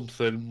want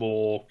something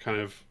more kind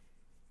of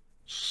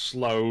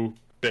slow,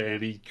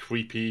 burny,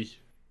 creepy,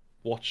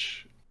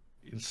 watch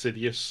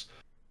Insidious.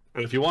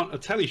 And if you want a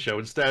telly show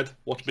instead,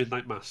 watch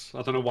Midnight Mass.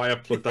 I don't know why I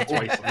plugged that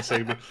twice on the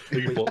same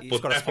thing, but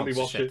He's got a definitely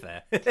watch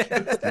sponsorship it.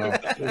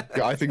 there.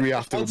 Yeah, I think we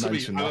have to Sponsor me,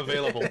 mention I'm that.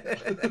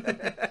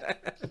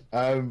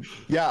 available.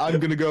 Yeah, I'm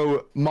gonna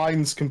go.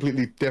 Mine's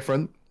completely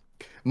different.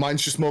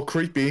 Mine's just more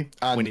creepy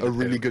and Winnie a the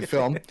really Pooh. good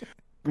film.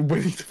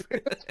 Winnie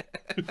the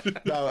Pooh.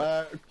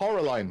 No,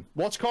 Coraline.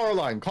 Watch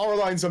Coraline.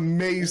 Coraline's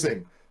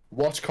amazing.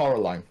 Watch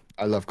Coraline.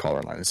 I love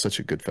Coraline. It's such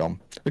a good film.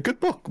 A good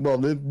book. Well,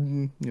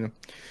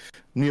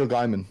 Neil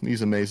Gaiman.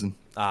 He's amazing.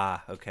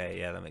 Ah, okay,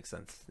 yeah, that makes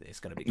sense. It's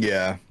gonna be good.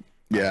 Yeah.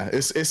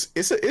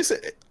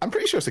 I'm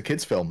pretty sure it's a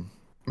kids' film.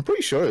 I'm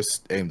pretty sure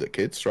it's aimed at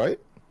kids, right?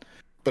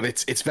 But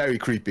it's very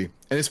creepy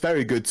and it's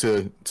very good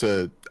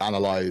to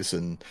analyze,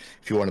 and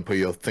if you want to put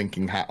your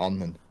thinking hat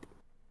on, and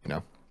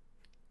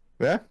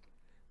yeah.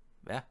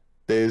 Yeah.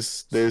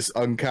 There's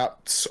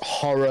Uncapped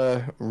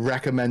horror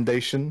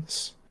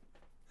recommendations.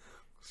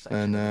 Section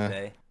And, of the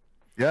day.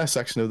 Yeah,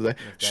 section of the day.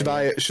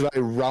 Okay, Should I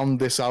round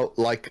this out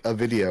like a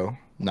video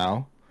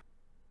now,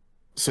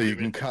 so you Do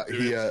can it, cut do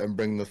it. here and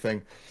bring the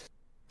thing?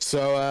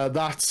 So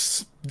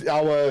that's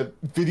our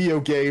video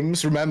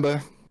games.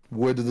 Remember,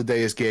 word of the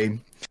day is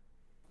game.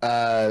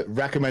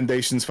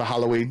 Recommendations for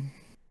Halloween,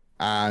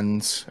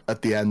 and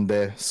at the end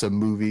there, some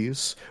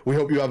movies. We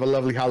hope you have a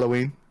lovely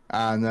Halloween,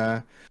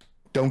 and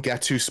don't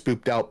get too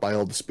spooked out by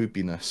all the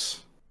spoopiness.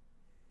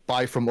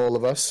 Bye from all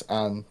of us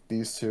and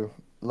these two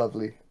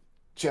lovely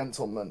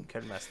gentlemen.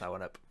 Couldn't mess that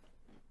one up.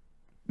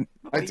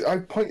 I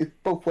pointed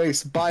both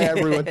ways. Bye,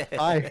 everyone.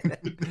 Bye.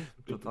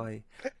 Bye-bye.